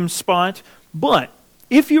the same spot, but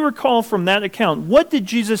if you recall from that account, what did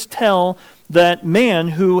Jesus tell that man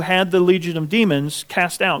who had the legion of demons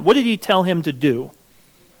cast out? What did he tell him to do?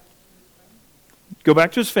 Go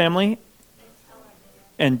back to his family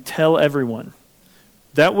and tell everyone.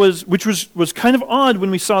 That was, which was kind of odd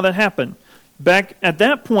when we saw that happen. Back at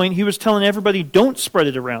that point, he was telling everybody, don't spread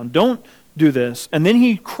it around, don't do this. And then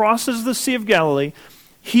he crosses the Sea of Galilee,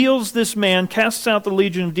 heals this man, casts out the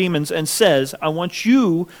legion of demons, and says, I want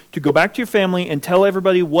you to go back to your family and tell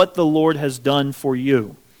everybody what the Lord has done for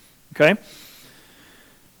you. Okay?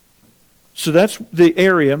 So that's the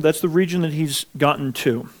area, that's the region that he's gotten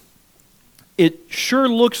to. It sure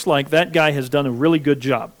looks like that guy has done a really good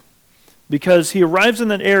job, because he arrives in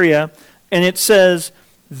that area, and it says,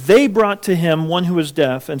 they brought to him one who was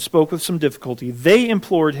deaf and spoke with some difficulty. They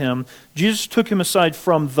implored him. Jesus took him aside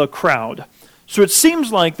from the crowd. So it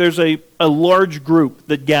seems like there's a large group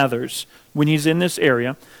that gathers when he's in this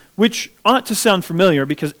area, which ought to sound familiar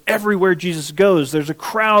because everywhere Jesus goes, there's a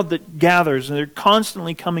crowd that gathers and they're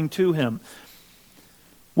constantly coming to him.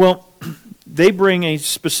 Well, they bring a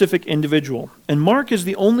specific individual. And Mark is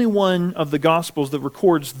the only one of the Gospels that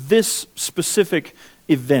records this specific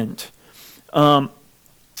event.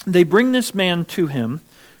 They bring this man to him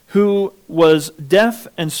who was deaf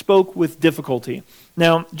and spoke with difficulty.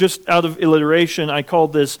 Now, just out of alliteration, I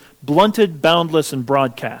called this blunted, boundless, and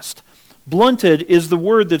broadcast. Blunted is the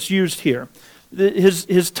word that's used here.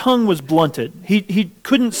 His tongue was blunted. He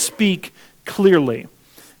couldn't speak clearly.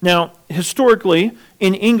 Now, historically,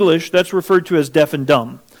 in English, that's referred to as deaf and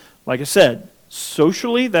dumb. Like I said,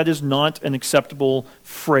 socially, that is not an acceptable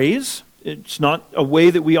phrase. It's not a way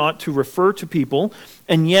that we ought to refer to people,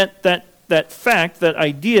 and yet that fact, that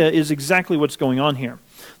idea is exactly what's going on here.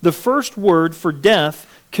 The first word for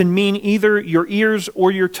deaf can mean either your ears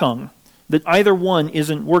or your tongue, that either one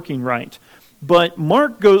isn't working right. But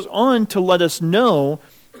Mark goes on to let us know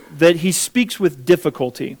that he speaks with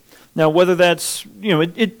difficulty. Now, whether that's,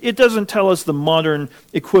 it doesn't tell us the modern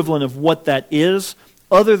equivalent of what that is,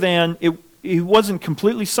 other than he wasn't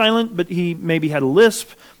completely silent, but he maybe had a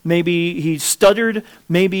lisp, maybe he stuttered,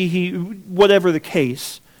 maybe whatever the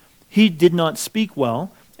case, he did not speak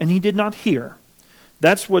well, and he did not hear.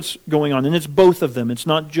 That's what's going on, and it's both of them. It's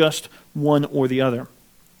not just one or the other.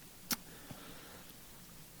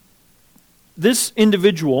 This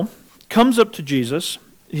individual comes up to Jesus.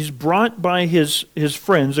 He's brought by his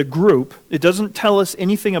friends, a group. It doesn't tell us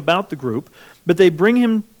anything about the group, but they bring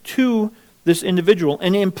him to this individual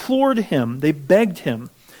and implored him. They begged him.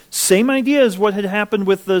 Same idea as what had happened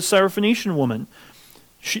with the Syrophoenician woman.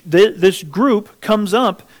 This group comes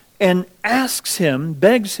up and asks him,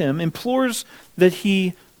 begs him, implores that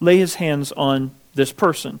he lay his hands on this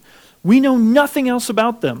person. We know nothing else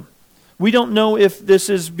about them. We don't know if this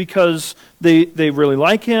is because they really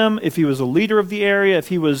like him, if he was a leader of the area, if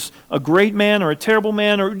he was a great man or a terrible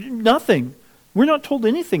man, or nothing. We're not told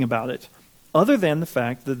anything about it, other than the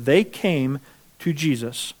fact that they came to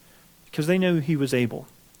Jesus because they knew he was able,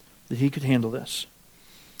 that he could handle this.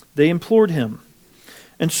 They implored him.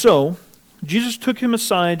 And so, Jesus took him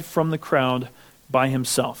aside from the crowd by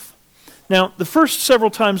himself. Now, the first several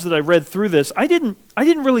times that I read through this, I didn't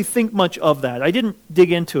really think much of that. I didn't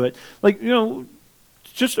dig into it.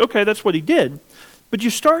 Just, okay, that's what he did. But you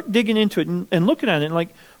start digging into it and looking at it and like,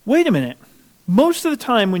 wait a minute. Most of the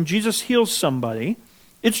time when Jesus heals somebody,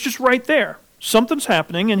 it's just right there. Something's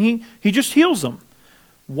happening and he just heals them.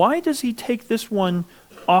 Why does he take this one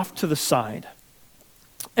off to the side?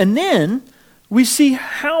 And then we see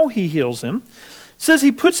how he heals him. It says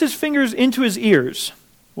he puts his fingers into his ears.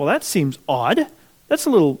 Well, that seems odd. That's a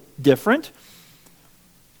little different.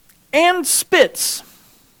 And spits.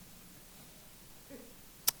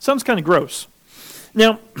 Sounds kind of gross.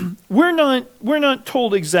 Now, we're not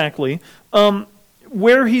told exactly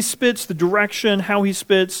where he spits, the direction, how he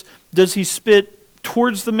spits. Does he spit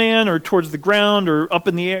towards the man or towards the ground or up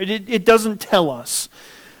in the air? It doesn't tell us.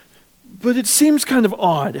 But it seems kind of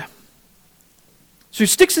odd. So he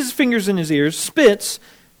sticks his fingers in his ears, spits,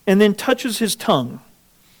 and then touches his tongue.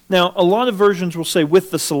 Now, a lot of versions will say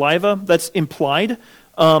with the saliva. That's implied.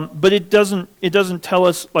 But it doesn't tell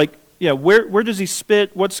us, like, yeah, where does he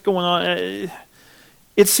spit? What's going on?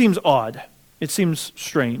 It seems odd. It seems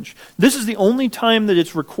strange. This is the only time that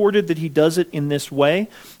it's recorded that he does it in this way.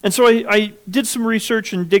 And so I did some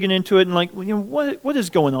research and digging into it and what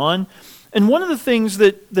is going on? And one of the things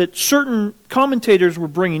that certain commentators were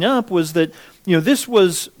bringing up was that, this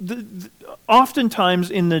was,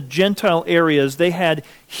 oftentimes in the Gentile areas, they had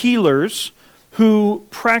healers who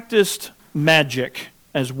practiced magic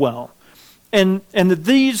as well. And that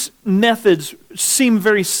these methods seem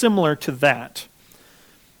very similar to that.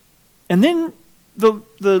 And then the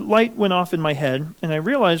light went off in my head, and I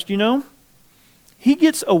realized, he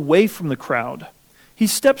gets away from the crowd. He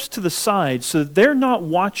steps to the side so that they're not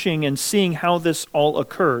watching and seeing how this all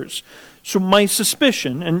occurs. So my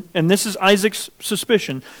suspicion, and this is Isaac's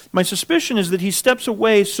suspicion, my suspicion is that he steps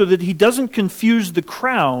away so that he doesn't confuse the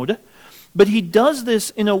crowd, but he does this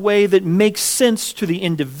in a way that makes sense to the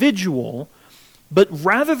individual, but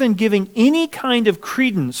rather than giving any kind of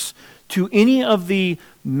credence to any of the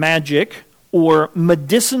magic or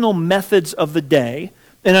medicinal methods of the day,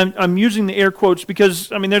 and I'm using the air quotes because,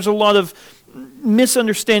 there's a lot of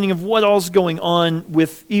misunderstanding of what all's going on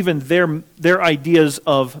with even their ideas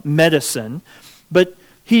of medicine, but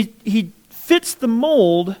he fits the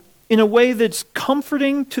mold in a way that's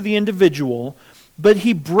comforting to the individual, but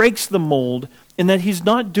he breaks the mold in that he's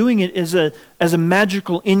not doing it as a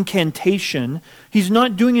magical incantation. He's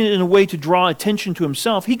not doing it in a way to draw attention to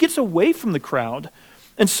himself. He gets away from the crowd.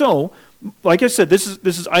 And so, like I said, this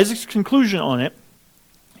is Isaac's conclusion on it.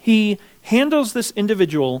 He handles this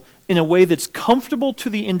individual in a way that's comfortable to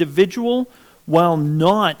the individual while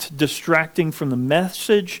not distracting from the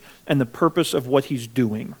message and the purpose of what he's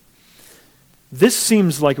doing. This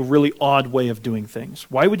seems like a really odd way of doing things.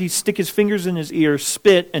 Why would he stick his fingers in his ear,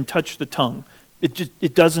 spit, and touch the tongue?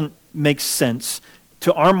 It doesn't make sense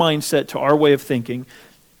to our mindset, to our way of thinking.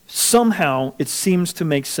 Somehow, it seems to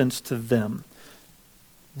make sense to them.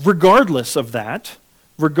 Regardless of that,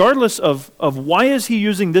 regardless of why is he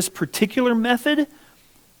using this particular method,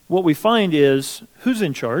 what we find is, who's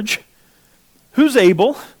in charge? Who's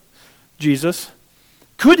able? Jesus.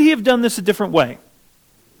 Could he have done this a different way?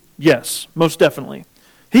 Yes, most definitely.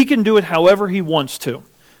 He can do it however he wants to,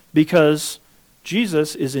 because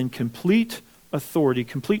Jesus is in complete authority,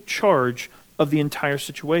 complete charge of the entire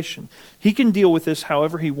situation. He can deal with this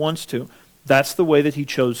however he wants to. That's the way that he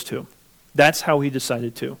chose to. That's how he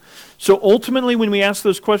decided to. So ultimately, when we ask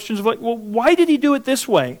those questions of why did he do it this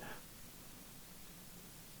way?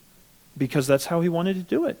 Because that's how he wanted to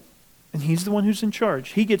do it. And he's the one who's in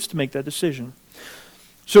charge. He gets to make that decision.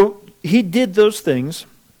 So he did those things.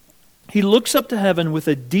 He looks up to heaven with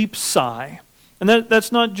a deep sigh. And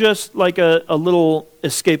that's not just like a little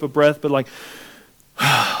escape of breath, but like,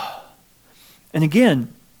 and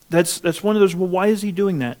again, that's one of those, why is he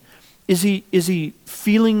doing that? Is he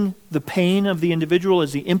feeling the pain of the individual?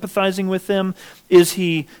 Is he empathizing with them? Is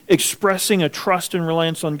he expressing a trust and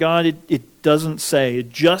reliance on God? It doesn't say.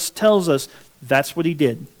 It just tells us that's what he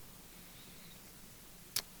did.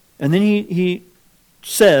 And then he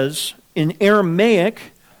says in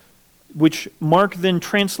Aramaic, which Mark then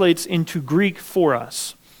translates into Greek for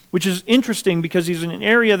us, which is interesting because he's in an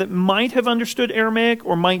area that might have understood Aramaic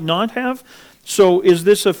or might not have. So is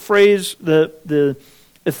this a phrase, the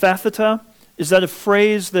ephatheta, is that a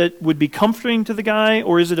phrase that would be comforting to the guy,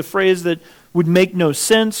 or is it a phrase that would make no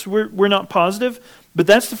sense? We're not positive, but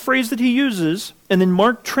that's the phrase that he uses, and then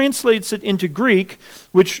Mark translates it into Greek,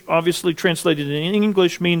 which obviously translated in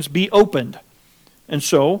English means be opened. And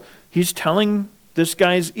so he's telling this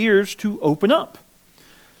guy's ears to open up.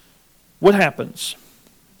 What happens?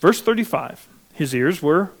 Verse 35, his ears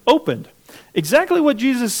were opened. Exactly what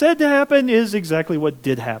Jesus said to happen is exactly what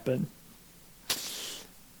did happen.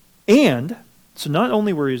 And, so not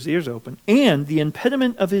only were his ears open, and the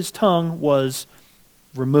impediment of his tongue was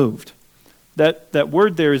removed. That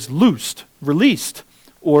word there is loosed, released,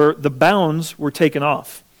 or the bounds were taken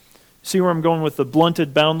off. See where I'm going with the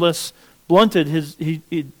blunted, boundless? Blunted,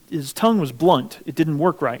 his tongue was blunt. It didn't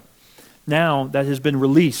work right. Now that has been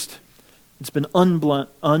released. It's been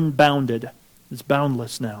unbounded. It's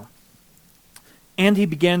boundless now. And he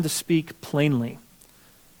began to speak plainly.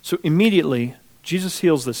 So immediately, Jesus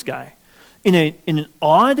heals this guy in an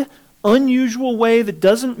odd, unusual way that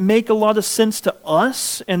doesn't make a lot of sense to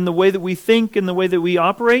us and the way that we think and the way that we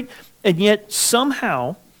operate, and yet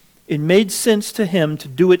somehow it made sense to him to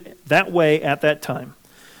do it that way at that time.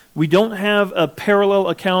 We don't have a parallel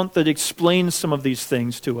account that explains some of these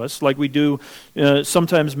things to us, like we do.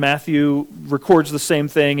 Sometimes Matthew records the same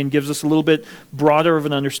thing and gives us a little bit broader of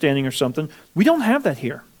an understanding or something. We don't have that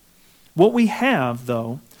here. What we have,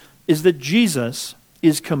 though, is that Jesus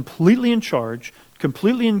is completely in charge,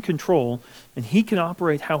 completely in control, and he can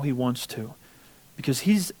operate how he wants to because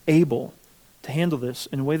he's able to handle this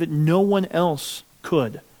in a way that no one else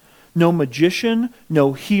could. No magician,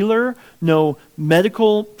 no healer, no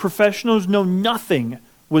medical professionals, no nothing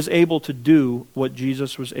was able to do what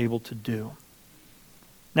Jesus was able to do.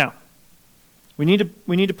 Now, we need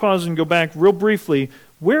to pause and go back real briefly.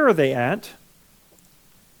 Where are they at?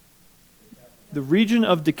 The region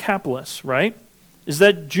of Decapolis, right? Is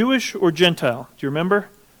that Jewish or Gentile? Do you remember?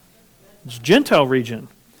 It's Gentile region.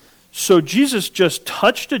 So Jesus just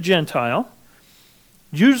touched a Gentile,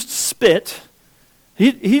 used spit.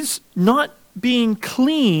 He's not being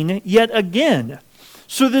clean yet again.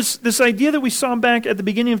 So this idea that we saw back at the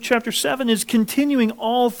beginning of chapter 7 is continuing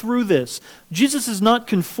all through this. Jesus is not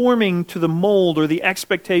conforming to the mold or the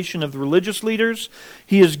expectation of the religious leaders.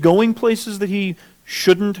 He is going places that he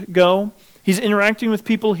shouldn't go. He's interacting with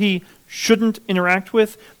people he shouldn't interact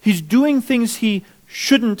with. He's doing things he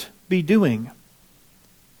shouldn't be doing.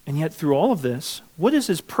 And yet through all of this, what is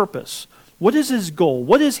his purpose? What is his goal?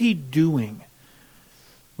 What is he doing?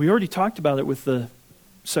 We already talked about it with the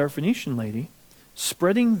Syrophoenician lady.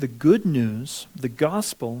 Spreading the good news, the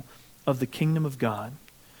gospel of the kingdom of God.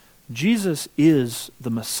 Jesus is the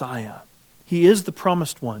Messiah. He is the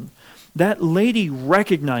promised one. That lady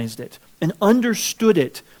recognized it and understood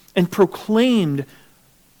it and proclaimed,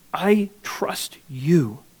 I trust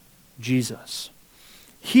you, Jesus.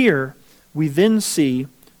 Here we then see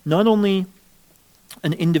not only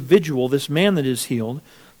an individual, this man that is healed,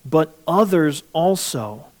 but others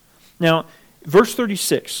also. Now, verse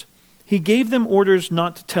 36, he gave them orders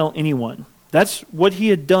not to tell anyone. That's what he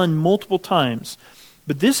had done multiple times.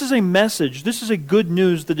 But this is a message, this is a good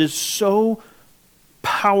news that is so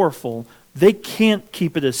powerful, they can't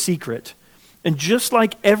keep it a secret. And just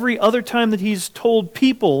like every other time that he's told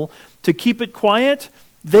people to keep it quiet,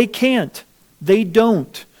 they can't. They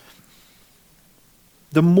don't.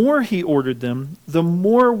 The more he ordered them, the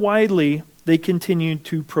more widely they continued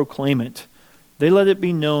to proclaim it. They let it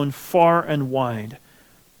be known far and wide.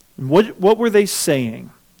 What were they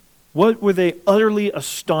saying? What were they utterly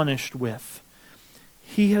astonished with?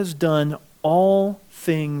 He has done all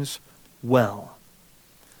things well.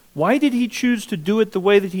 Why did he choose to do it the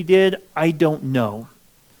way that he did? I don't know.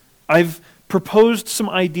 I've proposed some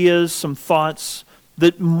ideas, some thoughts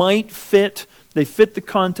that might fit. They fit the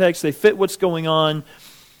context. They fit what's going on.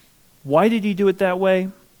 Why did he do it that way?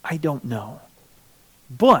 I don't know.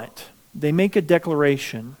 But they make a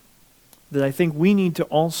declaration that I think we need to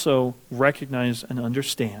also recognize and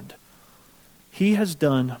understand. He has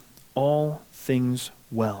done all things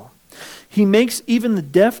well. He makes even the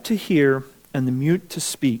deaf to hear and the mute to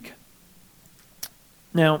speak.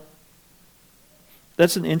 Now,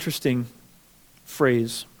 that's an interesting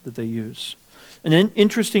phrase that they use. An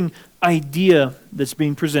interesting idea that's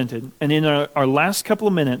being presented. And in our last couple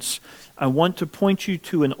of minutes, I want to point you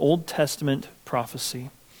to an Old Testament prophecy.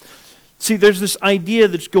 See, there's this idea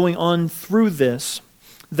that's going on through this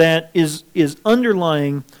that is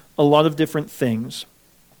underlying a lot of different things.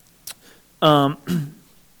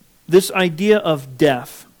 This idea of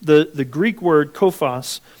deaf, the Greek word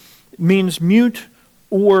kophos, means mute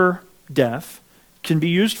or deaf, can be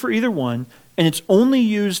used for either one, and it's only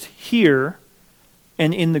used here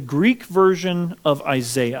and in the Greek version of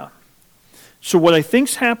Isaiah. So what I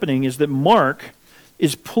think's happening is that Mark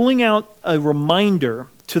is pulling out a reminder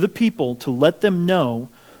to the people to let them know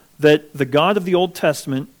that the God of the Old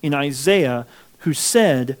Testament in Isaiah, who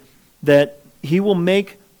said that he will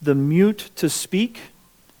make the mute to speak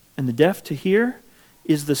and the deaf to hear,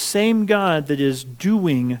 is the same God that is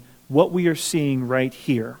doing what we are seeing right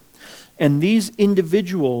here. And these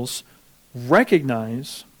individuals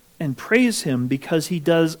recognize and praise him because he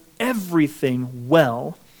does everything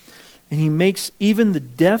well, and he makes even the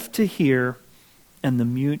deaf to hear and the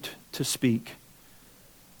mute to speak.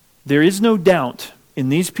 There is no doubt in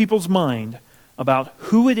these people's mind about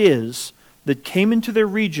who it is that came into their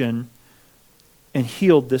region and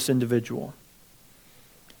healed this individual.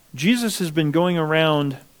 Jesus has been going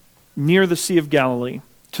around near the Sea of Galilee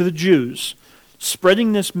to the Jews,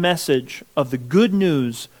 spreading this message of the good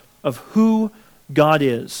news of who God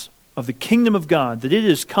is, of the kingdom of God, that it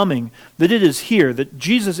is coming, that it is here, that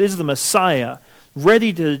Jesus is the Messiah,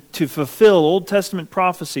 ready to fulfill Old Testament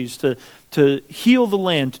prophecies, to heal the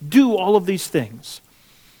land, to do all of these things.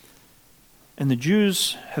 And the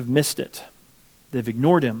Jews have missed it. They've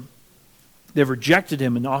ignored him. They've rejected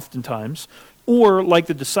him, and oftentimes, or like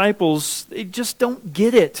the disciples, they just don't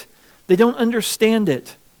get it. They don't understand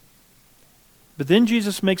it. But then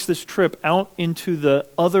Jesus makes this trip out into the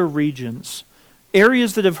other regions,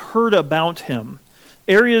 areas that have heard about him,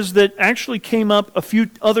 areas that actually came up a few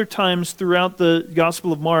other times throughout the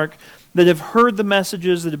Gospel of Mark, that have heard the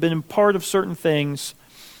messages, that have been a part of certain things.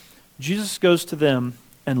 Jesus goes to them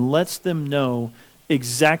and lets them know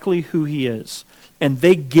exactly who he is. And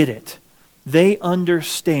they get it. They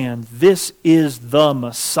understand this is the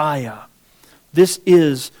Messiah. This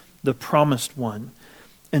is the promised one.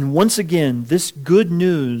 And once again, this good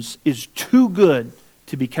news is too good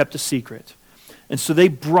to be kept a secret. And so they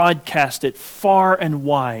broadcast it far and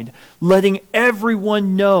wide, letting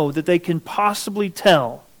everyone know that they can possibly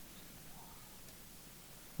tell.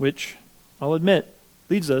 Which, I'll admit,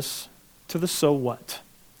 leads us to the so what.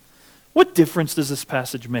 What difference does this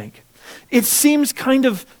passage make? It seems kind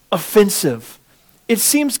of offensive. It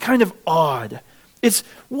seems kind of odd. It's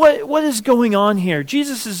what is going on here?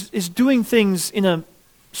 Jesus is doing things in a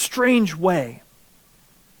strange way.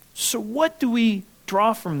 So what do we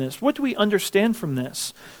draw from this? What do we understand from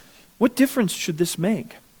this? What difference should this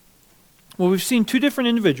make? Well, we've seen two different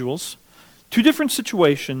individuals, two different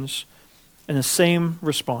situations, and the same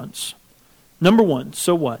response. Number one,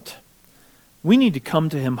 so what? We need to come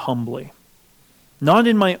to him humbly. Not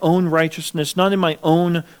in my own righteousness, not in my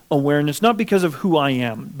own awareness, not because of who I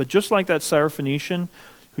am, but just like that Syrophoenician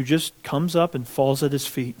who just comes up and falls at his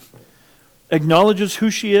feet, acknowledges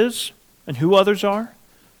who she is and who others are,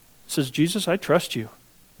 says, Jesus, I trust you.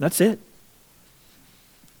 That's it.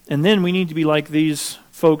 And then we need to be like these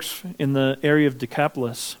folks in the area of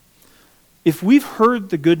Decapolis. If we've heard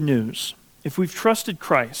the good news, if we've trusted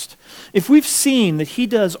Christ, if we've seen that he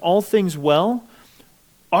does all things well,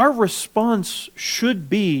 our response should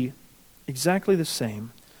be exactly the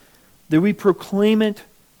same. That we proclaim it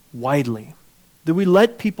widely. That we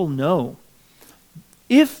let people know.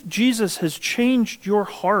 If Jesus has changed your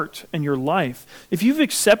heart and your life, if you've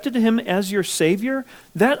accepted him as your Savior,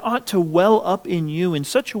 that ought to well up in you in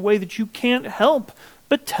such a way that you can't help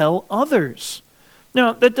but tell others.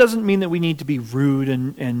 Now, that doesn't mean that we need to be rude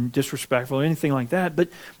and disrespectful or anything like that, but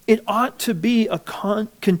it ought to be a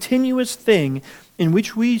continuous thing in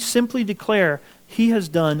which we simply declare, he has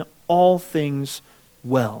done all things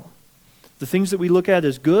well. The things that we look at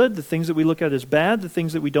as good, the things that we look at as bad, the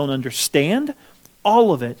things that we don't understand,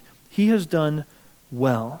 all of it, he has done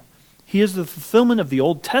well. He is the fulfillment of the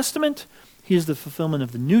Old Testament. He is the fulfillment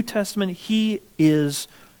of the New Testament. He is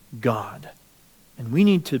God. And we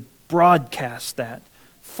need to broadcast that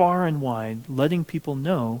far and wide, letting people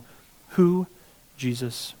know who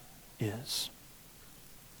Jesus is.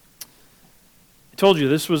 I told you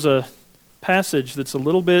this was a passage that's a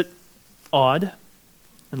little bit odd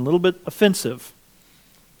and a little bit offensive.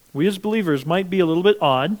 We as believers might be a little bit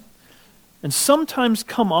odd and sometimes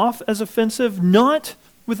come off as offensive, not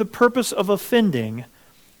with the purpose of offending,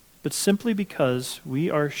 but simply because we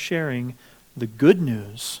are sharing the good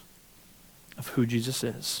news of who Jesus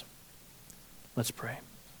is. Let's pray.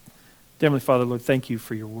 Dear Heavenly Father, Lord, thank you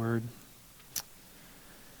for your word.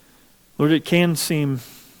 Lord, it can seem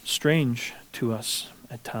strange to us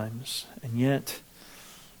at times, and yet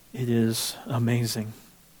it is amazing.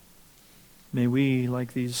 May we,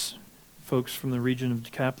 like these folks from the region of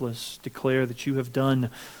Decapolis, declare that you have done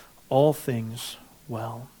all things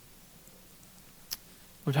well.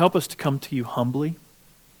 Lord, help us to come to you humbly,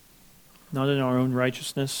 not in our own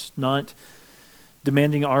righteousness, not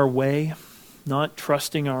demanding our way, not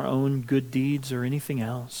trusting our own good deeds or anything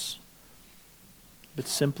else, but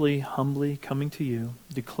simply, humbly coming to you,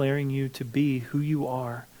 declaring you to be who you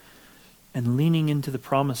are, and leaning into the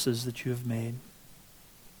promises that you have made.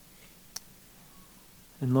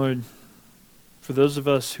 And Lord, for those of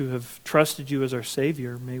us who have trusted you as our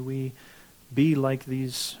Savior, may we be like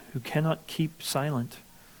these who cannot keep silent,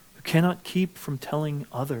 who cannot keep from telling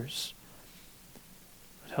others.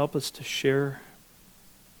 But help us to share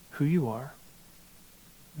who you are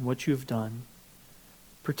and what you have done,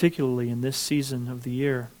 particularly in this season of the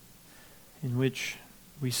year in which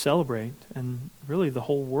we celebrate, and really the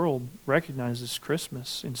whole world recognizes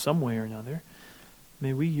Christmas in some way or another.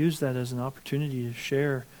 May we use that as an opportunity to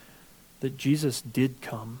share that Jesus did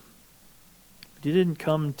come. He didn't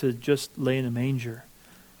come to just lay in a manger,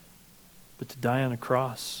 but to die on a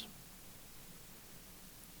cross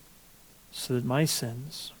so that my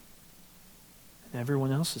sins and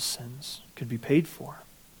everyone else's sins could be paid for.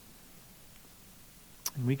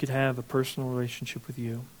 And we could have a personal relationship with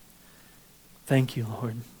you. Thank you,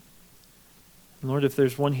 Lord. And Lord, if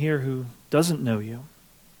there's one here who doesn't know you,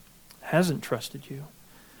 hasn't trusted you,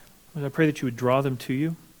 Lord, I pray that you would draw them to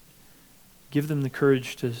you. Give them the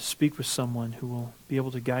courage to speak with someone who will be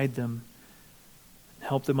able to guide them and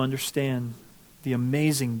help them understand the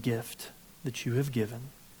amazing gift that you have given,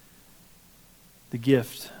 the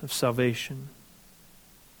gift of salvation.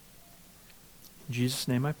 In Jesus'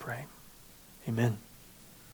 name I pray. Amen.